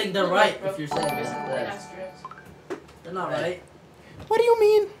missing they this think they're point, right. bro. If you're saying You're missing the that, asterisk. they're not right. What do you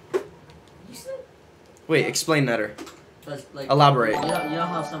mean? You said Wait, explain that or 'Cause, like, elaborate. You know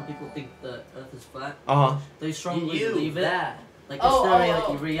how some people think the Earth is flat? Uh huh. They strongly you believe it. that. Like Oh, it's very oh, like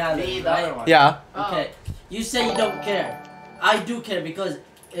oh. reality, Me, the right? other one. Yeah. Okay. You say you don't care. I do care because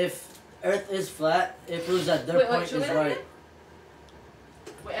if Earth is flat, it proves that their Wait, point show me is that right. again?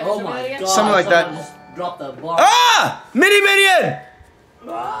 Wait, Oh show me that my again? god. Something like that. someone just dropped the bar. Ah! Mini Minion!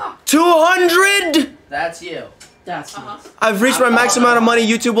 Ah! 200! That's you. That's Uh-huh. nuts. I've reached my max amount of money.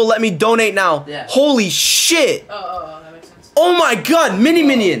 YouTube will let me donate now. Yeah. Holy shit! Oh, that makes sense. Oh my god, Mini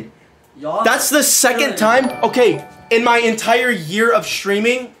Minion! Y'all That's the second time. Okay, in my entire year of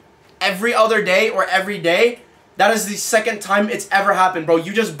streaming, every other day or every day, that is the second time it's ever happened, bro.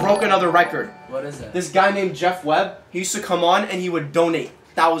 You just broke another record. What is it? This guy named Jeff Webb, he used to come on and he would donate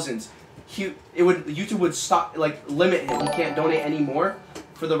thousands. YouTube would stop, like, limit him. He can't donate anymore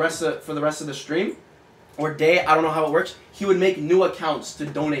for the rest of the stream or day. I don't know how it works. He would make new accounts to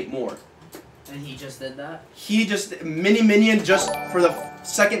donate more. And he just did that? He just Mini Minion just for the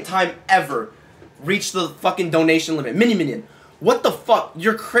second time ever reached the fucking donation limit. Mini Minion, what the fuck?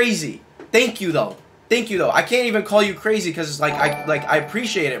 You're crazy. Thank you though. Thank you though. I can't even call you crazy because like I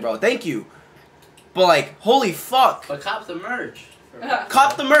appreciate it, bro. Thank you. But like, holy fuck. But cop the merch.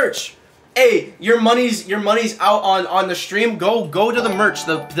 Cop the merch. Hey, your money's out on the stream. Go to the merch.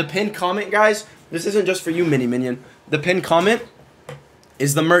 The pinned comment, guys. This isn't just for you, Mini Minion. The pinned comment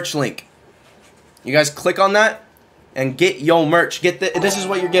is the merch link. You guys click on that and get yo merch. This is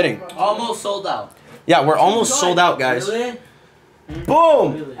what you're getting. Almost sold out. Yeah, we're almost sold out, guys. Really?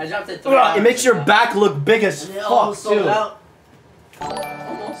 Boom. Really? I dropped it 3 It hours makes your ago. back look big as And it fuck, almost sold too. out.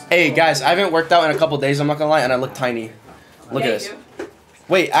 Almost. Hey, guys, I haven't worked out in a couple days, I'm not gonna lie, and I look tiny. Look Yeah, at you this. do.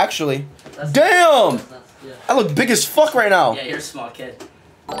 Wait, actually, That's- damn! That's- yeah. I look big as fuck right now. Yeah, you're a small kid.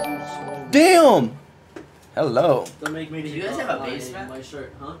 Damn! Hello. Don't make me Do you take guys off have a my- basement? My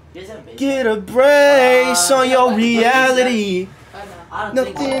shirt, huh? You guys have a basement? Get a brace on your what is reality. I know. I don't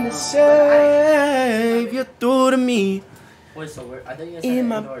think Nothing to so. save you through to me. Wait, so where? I think you guys In had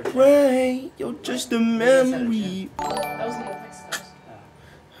my an indoor gym. brain, you're just a guys had a memory. That was in the next house.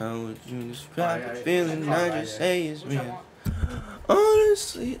 How would you describe the Alright, feeling alright. I just say is Which I real? want.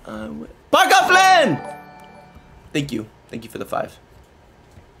 Honestly, I would. Baka Flynn! Thank you. Thank you for the 5.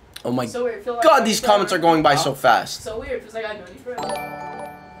 Oh my So weird. Feel like god, these comments are going by so fast. So weird. Feels like I know you forever.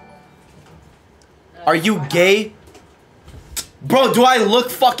 Are you gay? Bro, do I look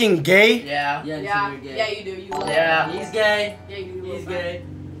fucking gay? Yeah. Yeah, Yeah. you're gay. Yeah, you do. You look. Yeah. He's gay. Yeah, you do. You He's look fine. gay.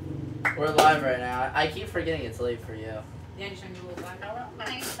 We're live right now. I keep forgetting it's late for you. Yeah, you shouldn't look fine.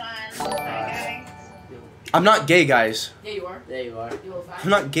 I'm not gay, guys. Yeah, you are. There you are. You look fine. I'm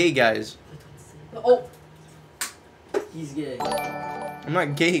not gay, guys. Oh. He's gay. I'm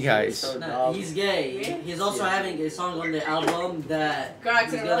not gay, guys. So Nah, dumb. he's gay. He's also having a song on the album that God,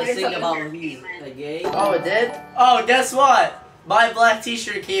 he's it's gonna related sing to- about he's a gay. Oh, it did? Oh, guess what? My black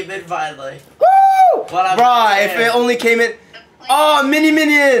t-shirt came in finally. Woo! What I'm Bruh, if saying. it only came in. Oh, Mini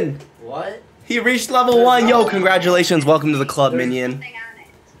Minion! What? He reached level 1. Yo, congratulations. Welcome to the club, Minion.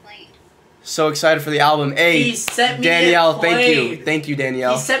 So excited for the album. Hey, He sent me Danielle, it thank you. plain. Thank you, He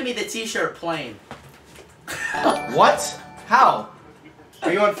Danielle. sent me the t-shirt plain. What? How?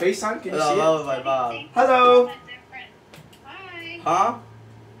 Are you on FaceTime? Can you see it? Oh, my mom. Hello. Hi. Huh?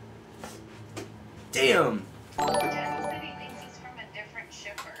 Damn. Dad said he thinks he's from a different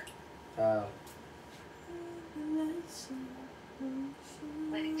shipper. Oh.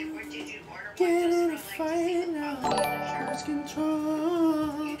 Like, did you order one just Get for, like, to see the now. quality of the Lost shirt?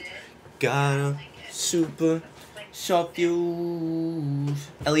 control. You did? Got a Like it. super sharp fuse.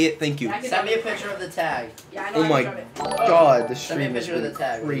 Elliot, thank you. Yeah, I can Send me a picture of the tag. Yeah, I know. Oh I my can drop it. god, the Send me a stream is picture of the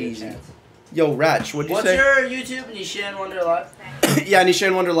tag. when you get a crazy. chance. Yo, Ratch, what'd you What's say? your YouTube? Nishan Wonder Live? Yeah,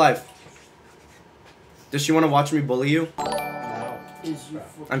 Nishan Wonder Live. Does she want to watch me bully you? No. Is you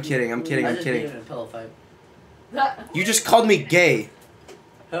I'm kidding, I'm kidding, I I'm just kidding. beat him in a pillow fight. You just called me gay.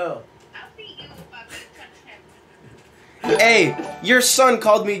 Who? I'll beat you if I touch him. Hey, your son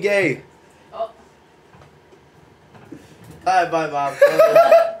called me gay. Oh. Alright, bye, Bob.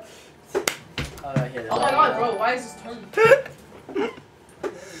 Oh, I hit it. Oh my god, bro. Why is this turning?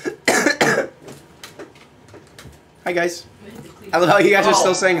 Hi, guys. I love how you guys are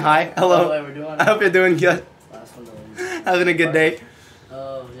still saying hi. Oh, Hello. wait, we're doing I hope you're doing good. last one. To Having a good day.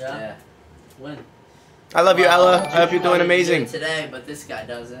 Oh yeah. Yeah. When? I love you, Well, Ella. I hope you're Juju doing wanted to do amazing. it today, but this guy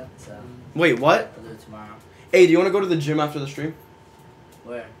doesn't, so Wait, what? I'll do it tomorrow. Hey, do you want to go to the gym after the stream?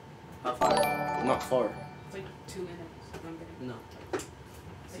 Where? How far? Not far. It's like 2 minutes. I'm kidding. No.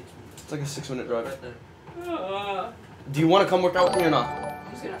 It's like a 6-minute drive. Right there. Do you want to come work out with me or not?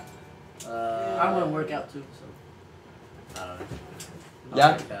 I'm just gonna. I'm gonna work out too. So. I don't know.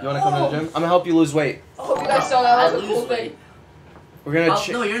 Yeah? You want to come to the gym? I'm gonna help you lose weight. I hope you guys saw that. I That was a lose cool thing. weight. We're gonna. Oh,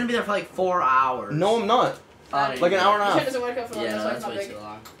 no, you're gonna be there for like 4 hours. No, I'm not. Oh, Like an hour and a Shit half. doesn't work out for long. Yeah, That's why that's it's not way big. too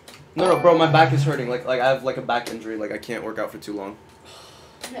long. No, bro, my back is hurting. Like I have like a back injury. Like I can't work out for too long.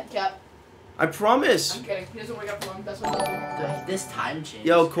 Cap. I promise. I'm kidding. He doesn't work out for long. That's why it's not big. Dude, this time change.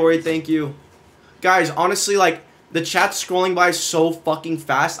 Yo, Corey, thank you. Guys, honestly, like the chat's scrolling by so fucking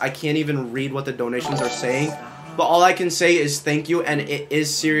fast. I can't even read what the donations are saying. But all I can say is thank you, and it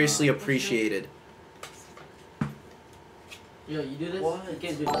is seriously appreciated. Yo, you do this? What? You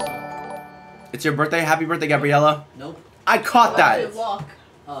can't do this. It's your birthday. Happy birthday, Gabriella. Nope. I caught I that. can walk.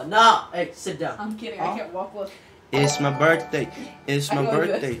 No. Hey, sit down. I'm kidding. Huh? I can't walk. Look. It's my birthday. It's I my know you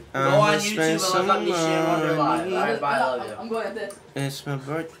birthday. Go on spend YouTube and some look up Nishan Wonder Live. money. Alright, bye, I love you. I'm going at this. It's my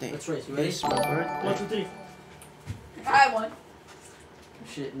birthday. Let's race. You ready? It's my 1, birthday. 2, 3. I have one.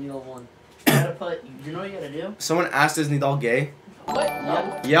 Shit, Neil won. You gotta put. You know what you gotta do? Someone asked, is Nidal gay? What?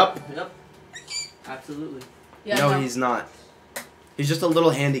 Yep. Yep. Yep. Absolutely. Yeah. No, he's not. He's just a little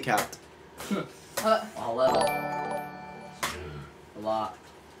handicapped. Uh, A little. A lot.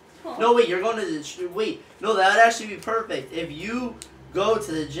 No, wait, you're going to the... Wait, no, that would actually be perfect. If you go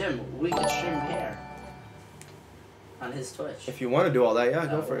to the gym, we could stream here. On his Twitch. If you want to do all that, yeah,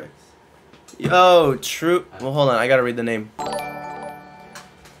 go That for it. works. Yo, True. Well, hold on. I gotta read the name.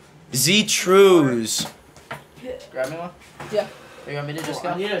 Z Trues. Grab me one? Yeah. You want me to just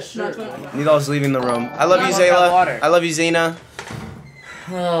I go? need a shirt. No, man. Nidal's leaving the room. I love you, No, grab Zayla. water. I love you, Zayna.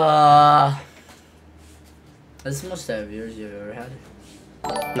 That's the most viewers you've ever had?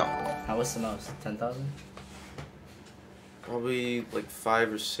 No. What's the most? 10,000? Probably like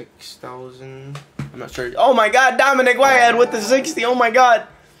 5,000 or 6,000. I'm not sure. Oh my God, Dominic Whitehead with the 60. Oh my God.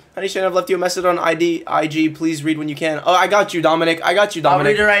 Honey, shouldn't have left you a message on IG. Please read when you can. Oh, I got you, Dominic. I got you, I'll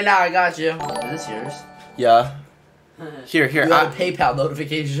Dominic. read it right now. I got you. Is this yours? Yeah. Here. You got a PayPal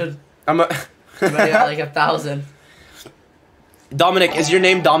notification. I'm a. You already got like 1,000. Dominic, is your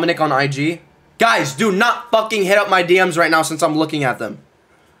name Dominic on IG? Guys, do not fucking hit up my DMs right now since I'm looking at them.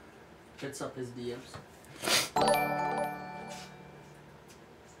 Hits up his DMs.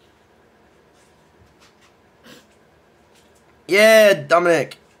 Yeah,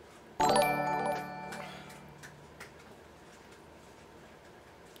 Dominic.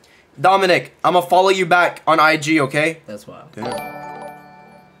 Dominic, I'm gonna follow you back on IG, okay? That's wild. Damn.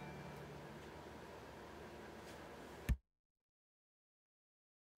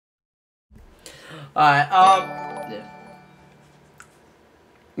 Alright, yeah.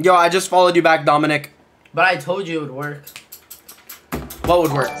 Yo, I just followed you back, Dominic. But I told you it would work. What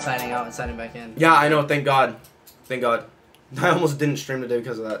would work? Signing out and signing back in. Yeah, I know. Thank God. Thank God. I almost didn't stream today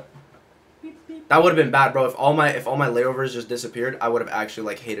because of that. That would have been bad, bro. If all my layovers just disappeared, I would have actually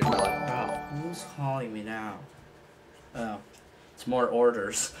like hated my life. Bro, who's calling me now? Oh. It's more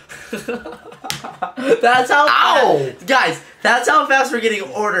orders. That's how fast. Guys, that's how fast we're getting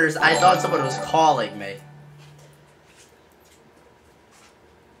orders. I thought someone was calling me.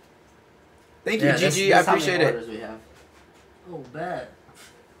 Thank you, Yeah, Gigi. I appreciate it. Orders we have. Oh, bad.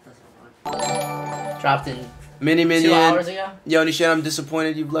 That's not fine. Dropped in Mini 2 Minion. hours ago. Yo, Nishan, I'm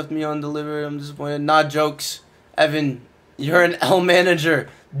disappointed you've left me undelivered. I'm disappointed. Not jokes. Evan, you're an L manager.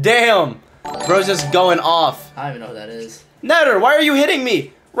 Damn. Bro's just going off. I don't even know who that is. Netter, why are you hitting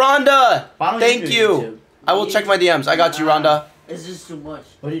me? Rhonda, Why don't thank do you. YouTube? I will check my DMs. I got you, Rhonda. It's just too much.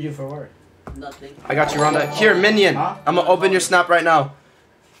 What do you do for work? Nothing. I got you, Rhonda. Here, Minion. Huh? I'm gonna open your snap right now.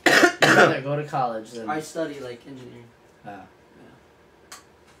 I'd rather go to college than... I study like engineering. Ah.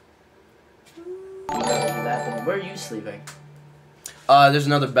 You'd rather do that than... Where are you sleeping? There's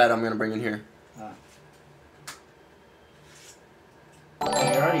another bed I'm gonna bring in here. Oh,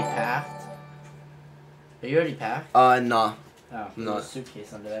 you're already packed? Are you already packed? Nah. Oh, No. there's a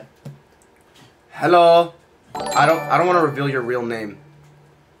suitcase under there. Hello. I don't want to reveal your real name.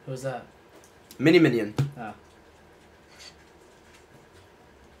 Who's that? Mini Minion. Oh.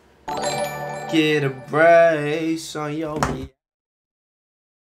 Get a brace on your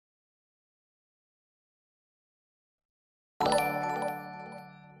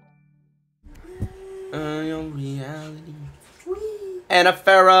your reality. Anna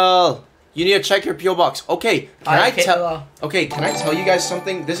Farrell, you need to check your PO box. Okay, can I tell? Okay, can I tell you guys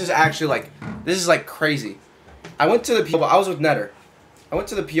something? This is actually like crazy. I went to the PO box. I was with Netter. I went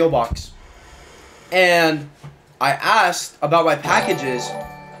to the PO box, and I asked about my packages,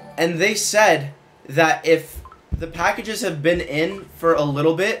 and they said that if the packages have been in for a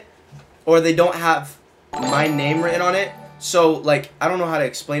little bit, or they don't have my name written on it, so like I don't know how to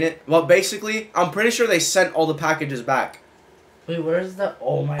explain it. Well, basically, I'm pretty sure they sent all the packages back. Wait, where's the...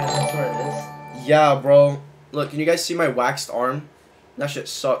 Oh my god, that's where it is? Yeah, bro. Look, can you guys see my waxed arm? That shit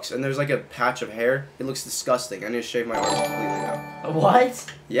sucks. And there's like a patch of hair. It looks disgusting. I need to shave my arm completely now.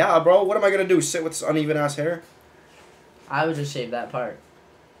 What? Yeah, bro. What am I gonna do? Sit with this uneven ass hair? I would just shave that part.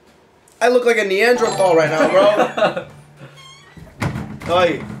 I look like a Neanderthal right now, bro.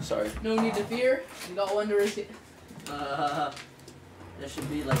 Oi. Sorry. No need to fear. You got Wonder is here. There should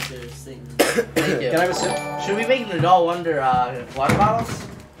be like their thing. Thank you. Can I have a sip? Should we make Nadal Wonder water bottles?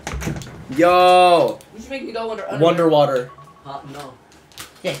 Yo. You should make me go Wonder. Wonder water. No.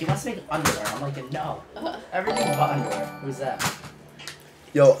 Yeah, he wants to make underwear. I'm like, no. Everything but underwear. Who's that?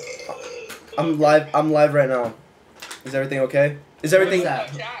 Yo. I'm live right now. Is everything okay? Is everything Who's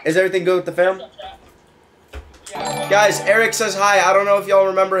that? is everything good with the fam? Guys, Eric says hi. I don't know if y'all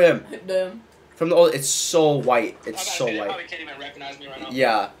remember him. Damn. From the old, it's so white. It's so They white. probably can't even recognize me right now.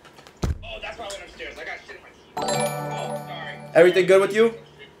 Yeah. Oh, that's why I went upstairs. I got shit in my teeth. Oh, sorry. Everything good with you?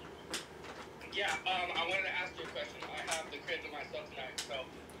 Yeah, I wanted to ask you a question. I have the crib to myself tonight, so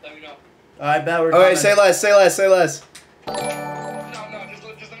let me know. Alright, bet we're Okay, coming. say less. Say less. Say less. No,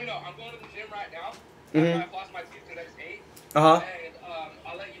 just let me know. I'm going to the gym right now. Mhm. I floss my teeth because I just ate. Uh huh. And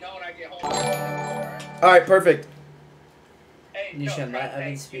I'll let you know All right, perfect. Hey, You no, should let Frank, Evan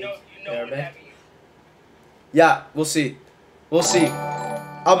hey, speak. You know what Arabic. happened. Yeah, we'll see. We'll see.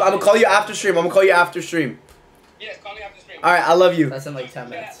 I'm gonna call you after stream. I'm gonna call you after stream. Yes, call me after stream. All right, I love you. That's in like 10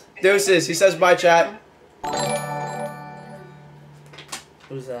 minutes. Deuces. He says bye, chat.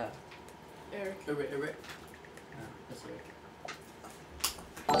 Who's that? Eric. Eric. That's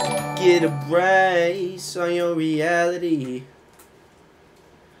Eric. Get a brace on your reality.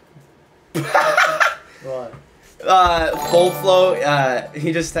 What? Full flow.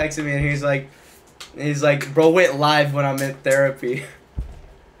 He just texted me and he's like, bro went live when I'm in therapy.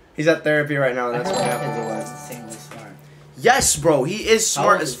 He's at therapy right now, and that's what happens a lot. Insanely smart. Yes, bro, he is How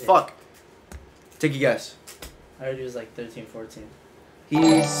smart old as is he? fuck. Take a guess. I heard he was like 13, 14.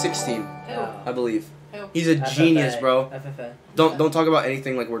 He's 16, Wow. I believe. Who? He's a genius, bro. FFA. Don't talk about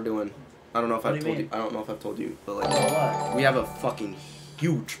anything like we're doing. I don't know if What I've do told you you. I don't know if I've told you, but Oh, like what? we have a fucking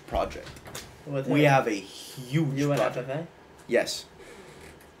huge project. With We who? have a huge You and project. FFA? Yes.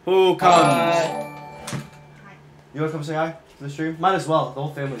 Who comes? Hi. You wanna come say hi to the stream? Might as well. The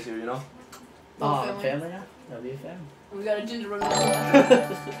whole family's here, you know. Oh, family. family now? That'll be a family. We got a gingerbread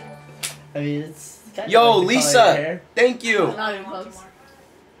man. I mean, it's kind of Yo, like the color of Lisa. your hair. Thank you. Not even close.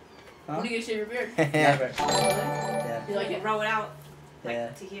 Huh? When do you get to shave your beard? Never. Really? Yeah. You like it? Roll it out Yeah.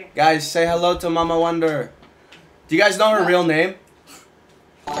 to here. Guys, say hello to Mama Wonder. Do you guys know her real name?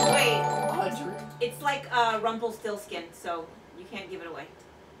 Wait, Audrey. it's like Rumpelstiltskin, so you can't give it away.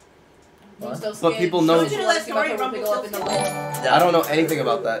 What? Still But skin. people know- Don't you let story Rumple up in the wind? I don't know anything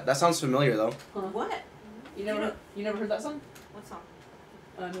about that. That sounds familiar though. What? You never heard that song? What song?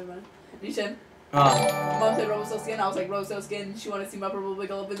 Never mind. You said Oh. Mom said Rose Skin. I was like Rose Skin. She wanted to see my purple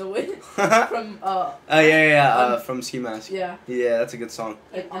wiggle up in the wind Oh from yeah. From Ski Mask. yeah. Yeah, that's a good song.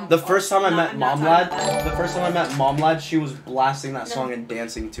 Like, The first time I I'm met not Mom talking Lad, about that. the first time I met Mom Lad, she was blasting that No. song and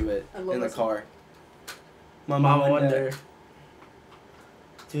dancing to it I love in the that song. car. Mama Wonder.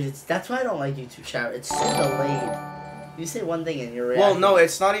 Dude, that's why I don't like YouTube chat. It's so delayed. You say one thing and you're Well, reacting. no,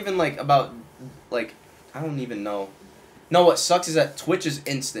 it's not even like about like I don't even know. No, what sucks is that Twitch is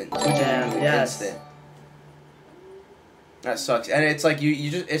instant. Twitch Yeah, is really yes. instant. That sucks, and it's like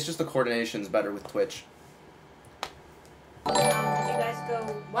it's just the coordination's better with Twitch. Did you guys go?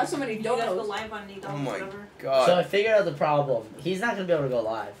 Why so many Did you guys go donuts? live on Needle? Oh my whatever? god. So I figured out the problem. He's not gonna be able to go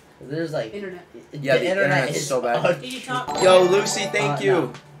live. There's like Internet. Yeah, the internet's so bad. Did you talk? Yo, Lucy, thank you. No. Do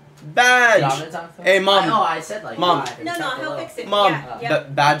you Badge. want me to talk to him? Hey, Mom. Oh, I said like Mom. live. No, Talk he'll hello. fix it. Mom, Yeah, yeah.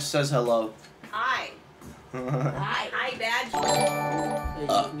 Badge says hello. Hi. Hi, Badge.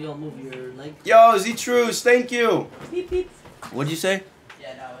 Hey, you don't move your leg. Yo, Z-Truce, thank you. Beep beep. What'd you say?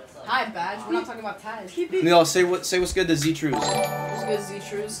 Yeah, no, it's like. Hi, Badge. We're not talking about ties. Beep beep. Neil, say what's good to Z-Truce. Just good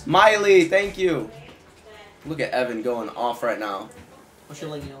Z-Trues. Miley, thank you. Look at Evan going off right now. What's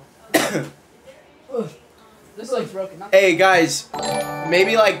your leg, Neil? This leg's broken. Not Hey guys,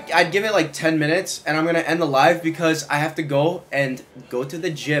 maybe like I'd give it like 10 minutes and I'm gonna end the live because I have to go to the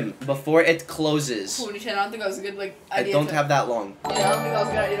gym before it closes. Cool, Nishan, I don't think that was a good I idea. don't have that long. Yeah, I don't think that was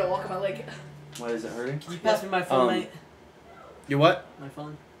a good idea to walk on my leg. Why is it hurting? Can you pass me my phone, Um, mate? You what? My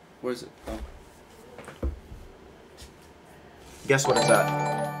phone. Where's it? Oh. Guess what it's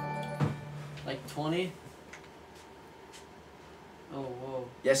at? Like 20? Oh, whoa.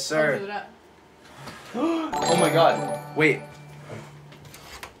 Yes, Where's sir. it at? Oh my god. Wait.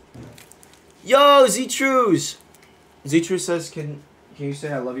 Yo, Z-Trues! Z-Trues says, can you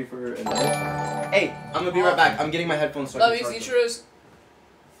say I love you for a minute? Hey, I'm gonna be right back. I'm getting my headphones so I Love can you, charge them. Z-Trues.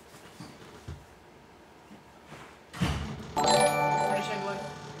 Nishan, go ahead.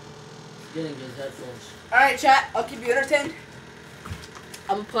 Getting his headphones. Alright, chat, I'll keep you entertained.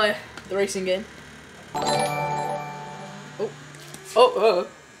 I'm gonna play the racing game. Oh,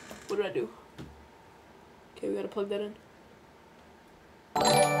 what did I do? Okay, we gotta plug that in.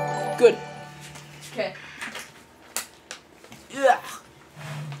 Good. Okay. Yeah.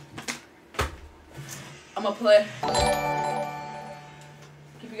 I'm gonna play.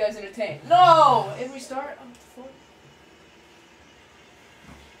 Keep you guys entertained. No! And we start on the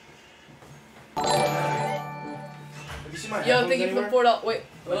Have you seen my Yo, headphones thank you for anywhere? $4. Wait.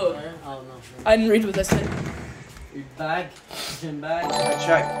 Wait, Oh. where? Oh, no. I didn't read what that said. Your bag? Gym bag? I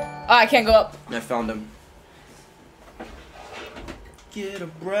checked. Ah, I can't go up. I found him. Get a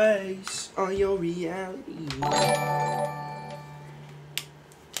brace on your reality. I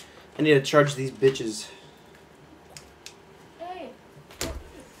need to charge these bitches. Hey.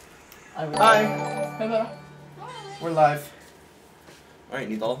 Hi. Hey, brother. We're live. Alright,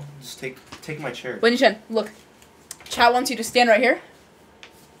 Nidal. Just take my chair. Wait, Nishan, look. Chat wants you to stand right here.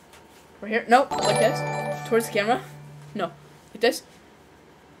 Right here. No, like this. Towards the camera. No, like this.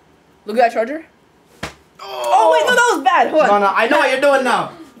 Look at that charger. Oh wait, no, that was bad. Hold on. No, I know what you're doing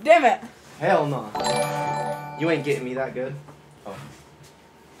now. Damn it. Hell no. You ain't getting me that good. Oh.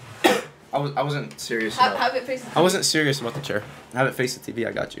 I wasn't serious. Have it face. I wasn't serious about the chair. Have it face the TV.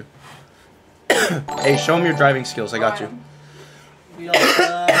 I got you. Hey, show him your driving skills. I got you.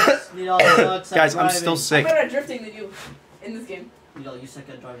 Guys, I'm still I'm sick. better at drifting than you in this game. You suck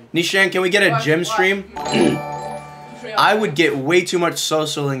at driving. Nishan, can we get a gym stream? I would get way too much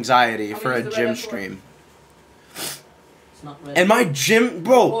social anxiety for a gym stream. It's not red. And my gym,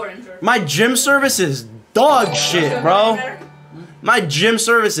 bro, my gym service is dog shit, bro. My gym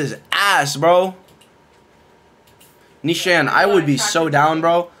service is ass, bro. Nishan, I would be so down,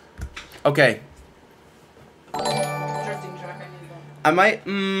 bro. Okay. I might,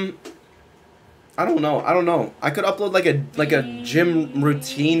 I don't know. I could upload like a gym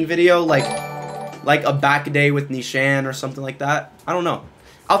routine video, like a back day with Nishan or something like that. I don't know.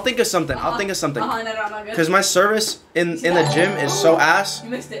 I'll think of something. Cause my service in the gym is so ass. You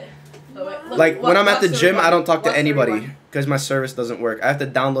missed it. Like when I'm at the gym, I don't talk to anybody because my service doesn't work. I have to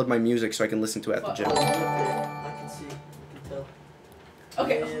download my music so I can listen to it at the gym. I can see. I can tell.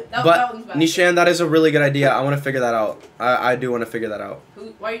 Okay, that But one's bad. Nishan, that is a really good idea. I want to figure that out. I do want to figure that out.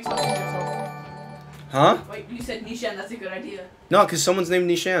 Why are you talking to yourself? Huh? Wait, you said Nishan, that's a good idea. No, cause someone's named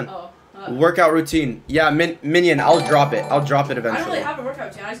Nishan. Oh. Workout routine. Yeah, Minion. I'll drop it. I'll drop it I don't eventually. really have a workout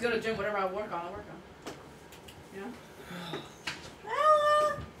routine. I just go to the gym. Whatever I work on, I work on.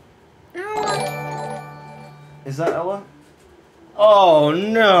 Yeah. Is that Ella? Oh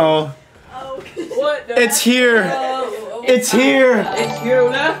no! What? It's here! It's here! It's here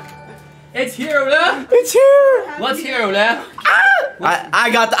now. It's here now. It's here! What's here now? I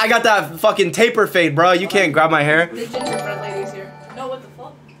got that fucking taper fade, bro. You can't grab my hair. The gingerbread lady's here. No, what the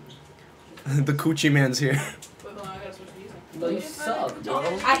fuck? The coochie man's here. Wait, hold on, I gotta switch music. No, you suck, bro.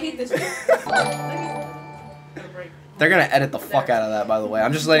 I hate this game. They're gonna edit the fuck out of that, by the way.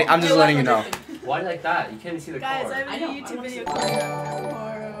 I'm just letting you know. Why like that? You can't even see the Guys, car. I have a new YouTube video coming out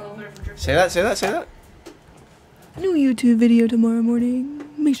tomorrow. Say that. New YouTube video tomorrow morning.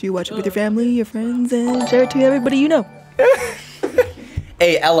 Make sure you watch it with your family, your friends, and share it to everybody you know.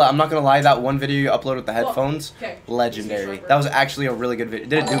 Hey Ella, I'm not gonna lie. That one video you uploaded with the headphones, Okay. legendary. That was actually a really good video.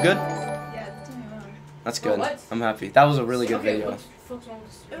 Did it do good? Yeah, it's doing well. That's good. what? I'm happy. That was a really good Okay, video. what's wrong with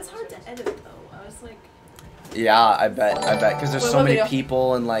this? It was hard to edit though. I was like, Yeah, I bet. Because there's Wait, so what many video?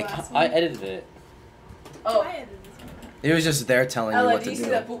 people and like, I edited it. Oh, I edited this one. it was just there telling you Ella, what did to you see do.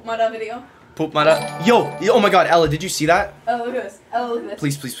 that Poop Mada video? Poop Mada. Yo, oh my God, Ella, did you see that? Oh, look at this. Oh, look at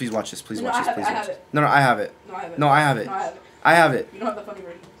this. Please watch this. Please No, watch I this. have Please it, I watch have this. it. No, I have it. No, I have it. No, I have it. No, I have it. I have it. You don't have the funny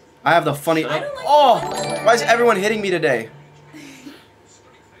version. I have the funny. I don't like Oh, the ones where why is they- everyone hitting me today?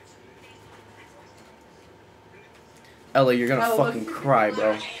 Ella, you're gonna Oh, fucking cry,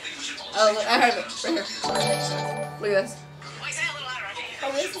 bro. Oh, look, I have it. Right here. Look at this.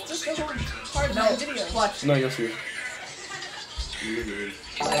 Oh, this is just the whole part of No, the video. watch. No, you'll see.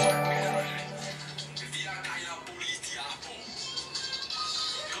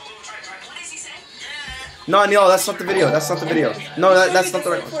 No, that's not the video. That's not the video. No, that's not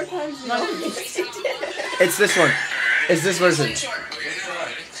the right one. 4 times. No. It's this one. It's this version.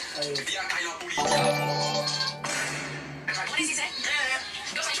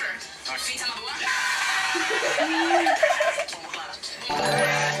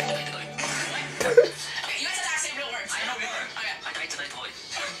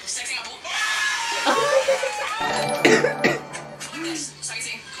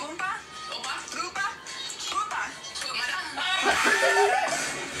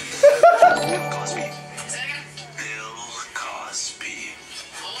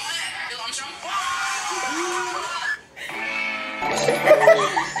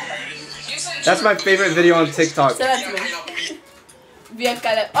 That's my favorite video on TikTok. Send that to me.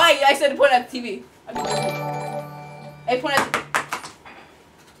 Oh, I said point at the TV. Hey, point at the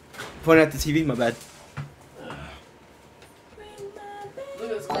Point at the TV, my bad.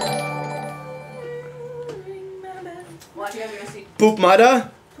 Look at this. Watch, you guys are gonna see. Poop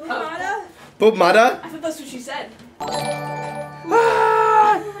Mada? Oh. Poop Mada? I thought that's what she said. I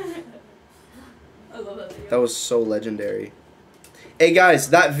love that video. That was so legendary. Hey guys,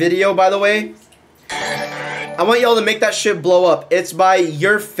 that video, by the way, I want y'all to make that shit blow up. It's by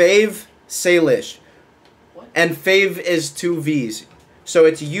your fave, Salish. What? And fave is 2 V's. So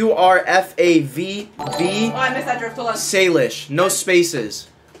it's URFAVV, Oh, I missed that drift. Hold on. Salish. No spaces.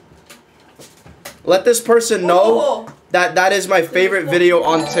 Let this person know Oh. that that is my favorite video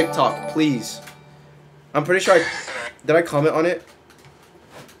on TikTok, please. I'm pretty sure did I comment on it?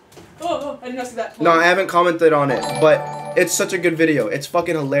 Oh, I did not see that. Hold No, on. I haven't commented on it, but it's such a good video. It's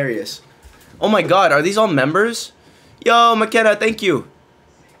fucking hilarious. Oh my god, are these all members? Yo, McKenna, thank you.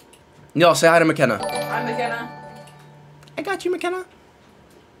 Yo, say hi to McKenna. Hi, McKenna. I got you, McKenna.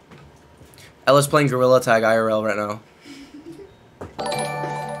 Ella's playing Gorilla Tag IRL right now.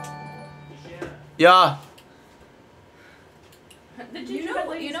 Yeah.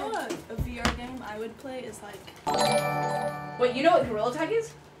 You know a VR game I would play is like. Wait, you know what Gorilla Tag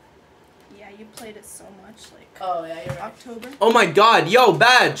is? Yeah, you played it so much, like. Oh yeah, you're right. October. Oh my god, yo,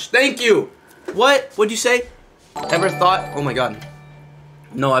 Badge, thank you. What? What'd you say? Ever thought? Oh my god.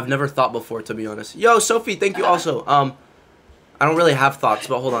 No, I've never thought before, to be honest. Yo, Sophie, thank you also. I don't really have thoughts,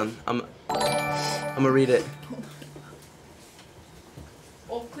 but hold on. I'm gonna read it.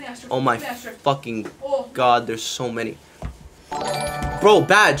 Oh my fucking god, there's so many. Bro,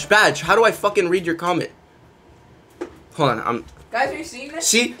 Badge, how do I fucking read your comment? Hold on, Guys, are you seeing this?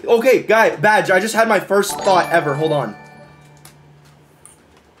 See? Okay, Badge, I just had my first thought ever. Hold on.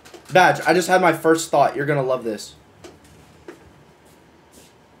 Badge, I just had my first thought. You're gonna love this.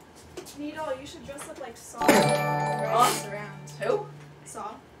 Needle, you should dress up like Saw. Around. Who?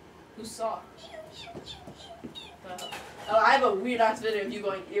 Saw. Who saw? Oh, I have a weird ass video of you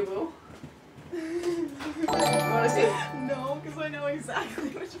going ew. You wanna see? No, because I know exactly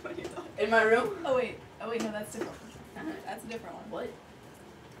which one you're talking. In my room? Oh wait, no, that's different. That's a different one. What?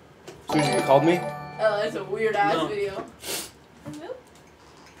 Susie, you called me? Oh, that's a weird ass video.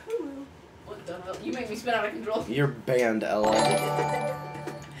 Who? What the hell? You make me spin out of control. You're banned, Ella.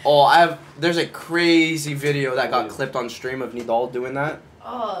 Oh, there's a crazy video that got clipped on stream of Nidal doing that.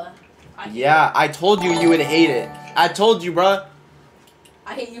 Yeah, I told you would hate it. I told you, bruh.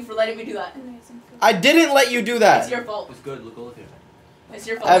 I hate you for letting me do that. I didn't let you do that. It's your fault. It's good. Look here. It's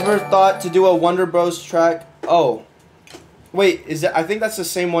your fault. Ever thought to do a Wonder Bros track? Oh. Wait, is that? I think that's the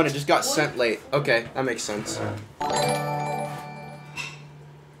same one. It just got sent late. Okay, that makes sense.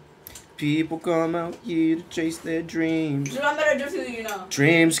 People come out here to chase their dreams. Dude, I'm better just who you know.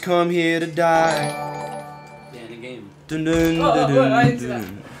 Dreams come here to die. Yeah, in the game. Dun, dun, Oh, dun, wait, I didn't see dun, that.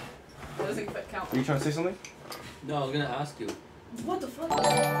 dun. That doesn't count. Were you trying to say something? No, I was gonna ask you. What the fuck?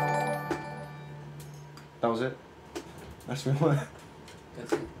 That was it? That's me what?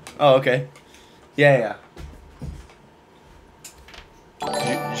 That's it. Oh, okay. Yeah.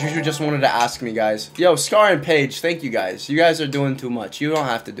 Juju just wanted to ask me, guys. Yo, Scar and Paige, thank you guys. You guys are doing too much. You don't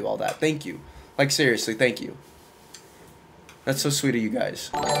have to do all that. Thank you. Like, seriously, thank you. That's so sweet of you guys.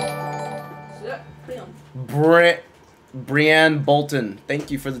 Brianne Bolton,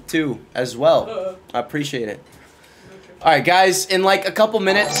 thank you for the 2 as well. I appreciate it. Alright, guys, in like a couple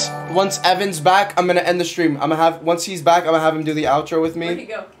minutes, once Evan's back, I'm gonna end the stream. Once he's back, I'm gonna have him do the outro with me. Where'd he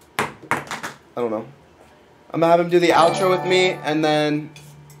go? I don't know. I'm gonna have him do the outro with me, and then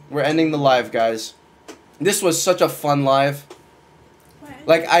we're ending the live, guys. This was such a fun live.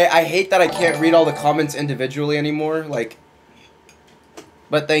 Like, I hate that I can't read all the comments individually anymore, like,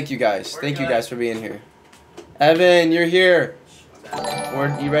 but thank you guys. Thank you guys for being here. Evan, you're here.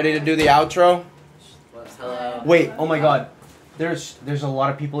 You ready to do the outro? Hello. Wait, oh my god. There's a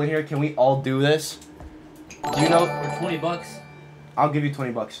lot of people in here. Can we all do this? Do you know? For $20. I'll give you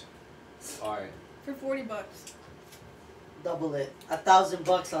 $20. Alright. For $40. Double it.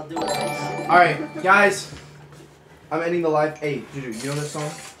 $1,000, I'll do it. Alright, guys. I'm ending the live. Hey, Juju, you know this song?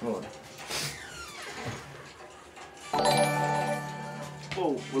 Hold on.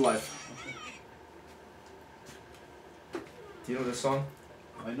 Whoa, we're live. Do you know this song?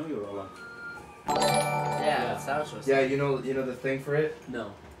 I know you're all Yeah, it sounds just. Yeah, you know the thing for it?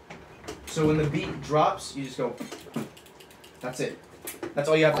 No. So when the beat drops, you just go. That's it. That's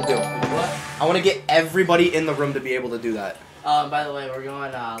all you have to do. What? I want to get everybody in the room to be able to do that. By the way, we're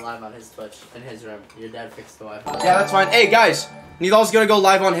going live on his Twitch in his room. Your dad fixed the Wi-Fi. Yeah, that's fine. Hey, guys. Nidal's gonna go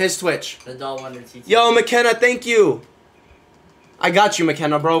live on his Twitch. The Doll Wonder TT. Yo, McKenna, thank you. I got you,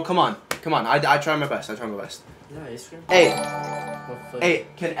 McKenna, bro. Come on. I try my best. No, ice cream. Hey,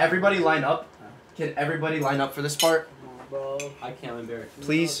 can everybody line up? Can everybody line up for this part? Bro. I can't, I'm embarrassed.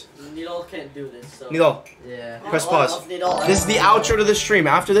 Please. Needle can't do this, so. Nidal, Yeah. press pause. Needle. This is the outro to the stream.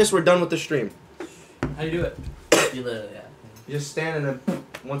 After this, we're done with the stream. How do you do it? You literally, yeah. You just stand and then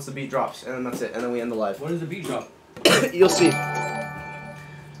once the beat drops, and then that's it. And then we end the live. What is the beat drop? You'll see.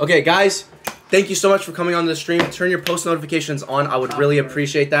 Okay, guys. Thank you so much for coming on the stream. Turn your post notifications on. I would really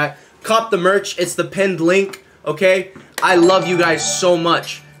appreciate that. Cop the merch. It's the pinned link. Okay? I love you guys so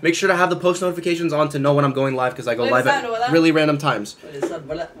much. Make sure to have the post notifications on to know when I'm going live because I go live at really random times. I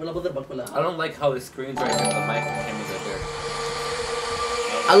don't like how the screen's right there, the mic and camera's right there.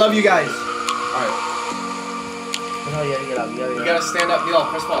 I love you guys. Alright. No, you gotta get up. You gotta stand up. Neil,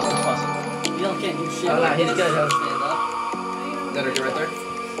 press pause. Needle can't do shit. Oh, no, he's good. Stand up. Let her get right there.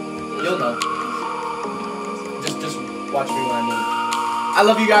 You'll know. Just watch me when I move. I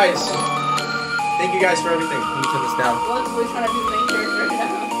love you guys. Thank you guys for everything. Let me turn this down. We're trying to do the main character right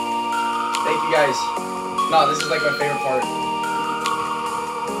now. Thank you guys. No, this is like my favorite part.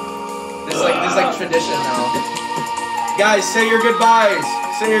 This is like tradition now. Guys, say your goodbyes.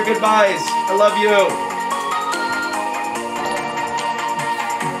 Say your goodbyes. I love you.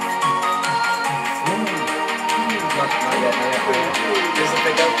 Not yet. Here's the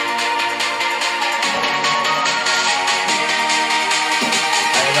pickup.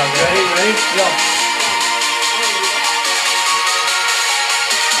 Ready? Go.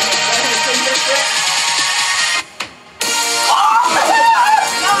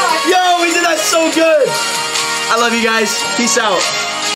 Yo, we did that so good. I love you guys. Peace out.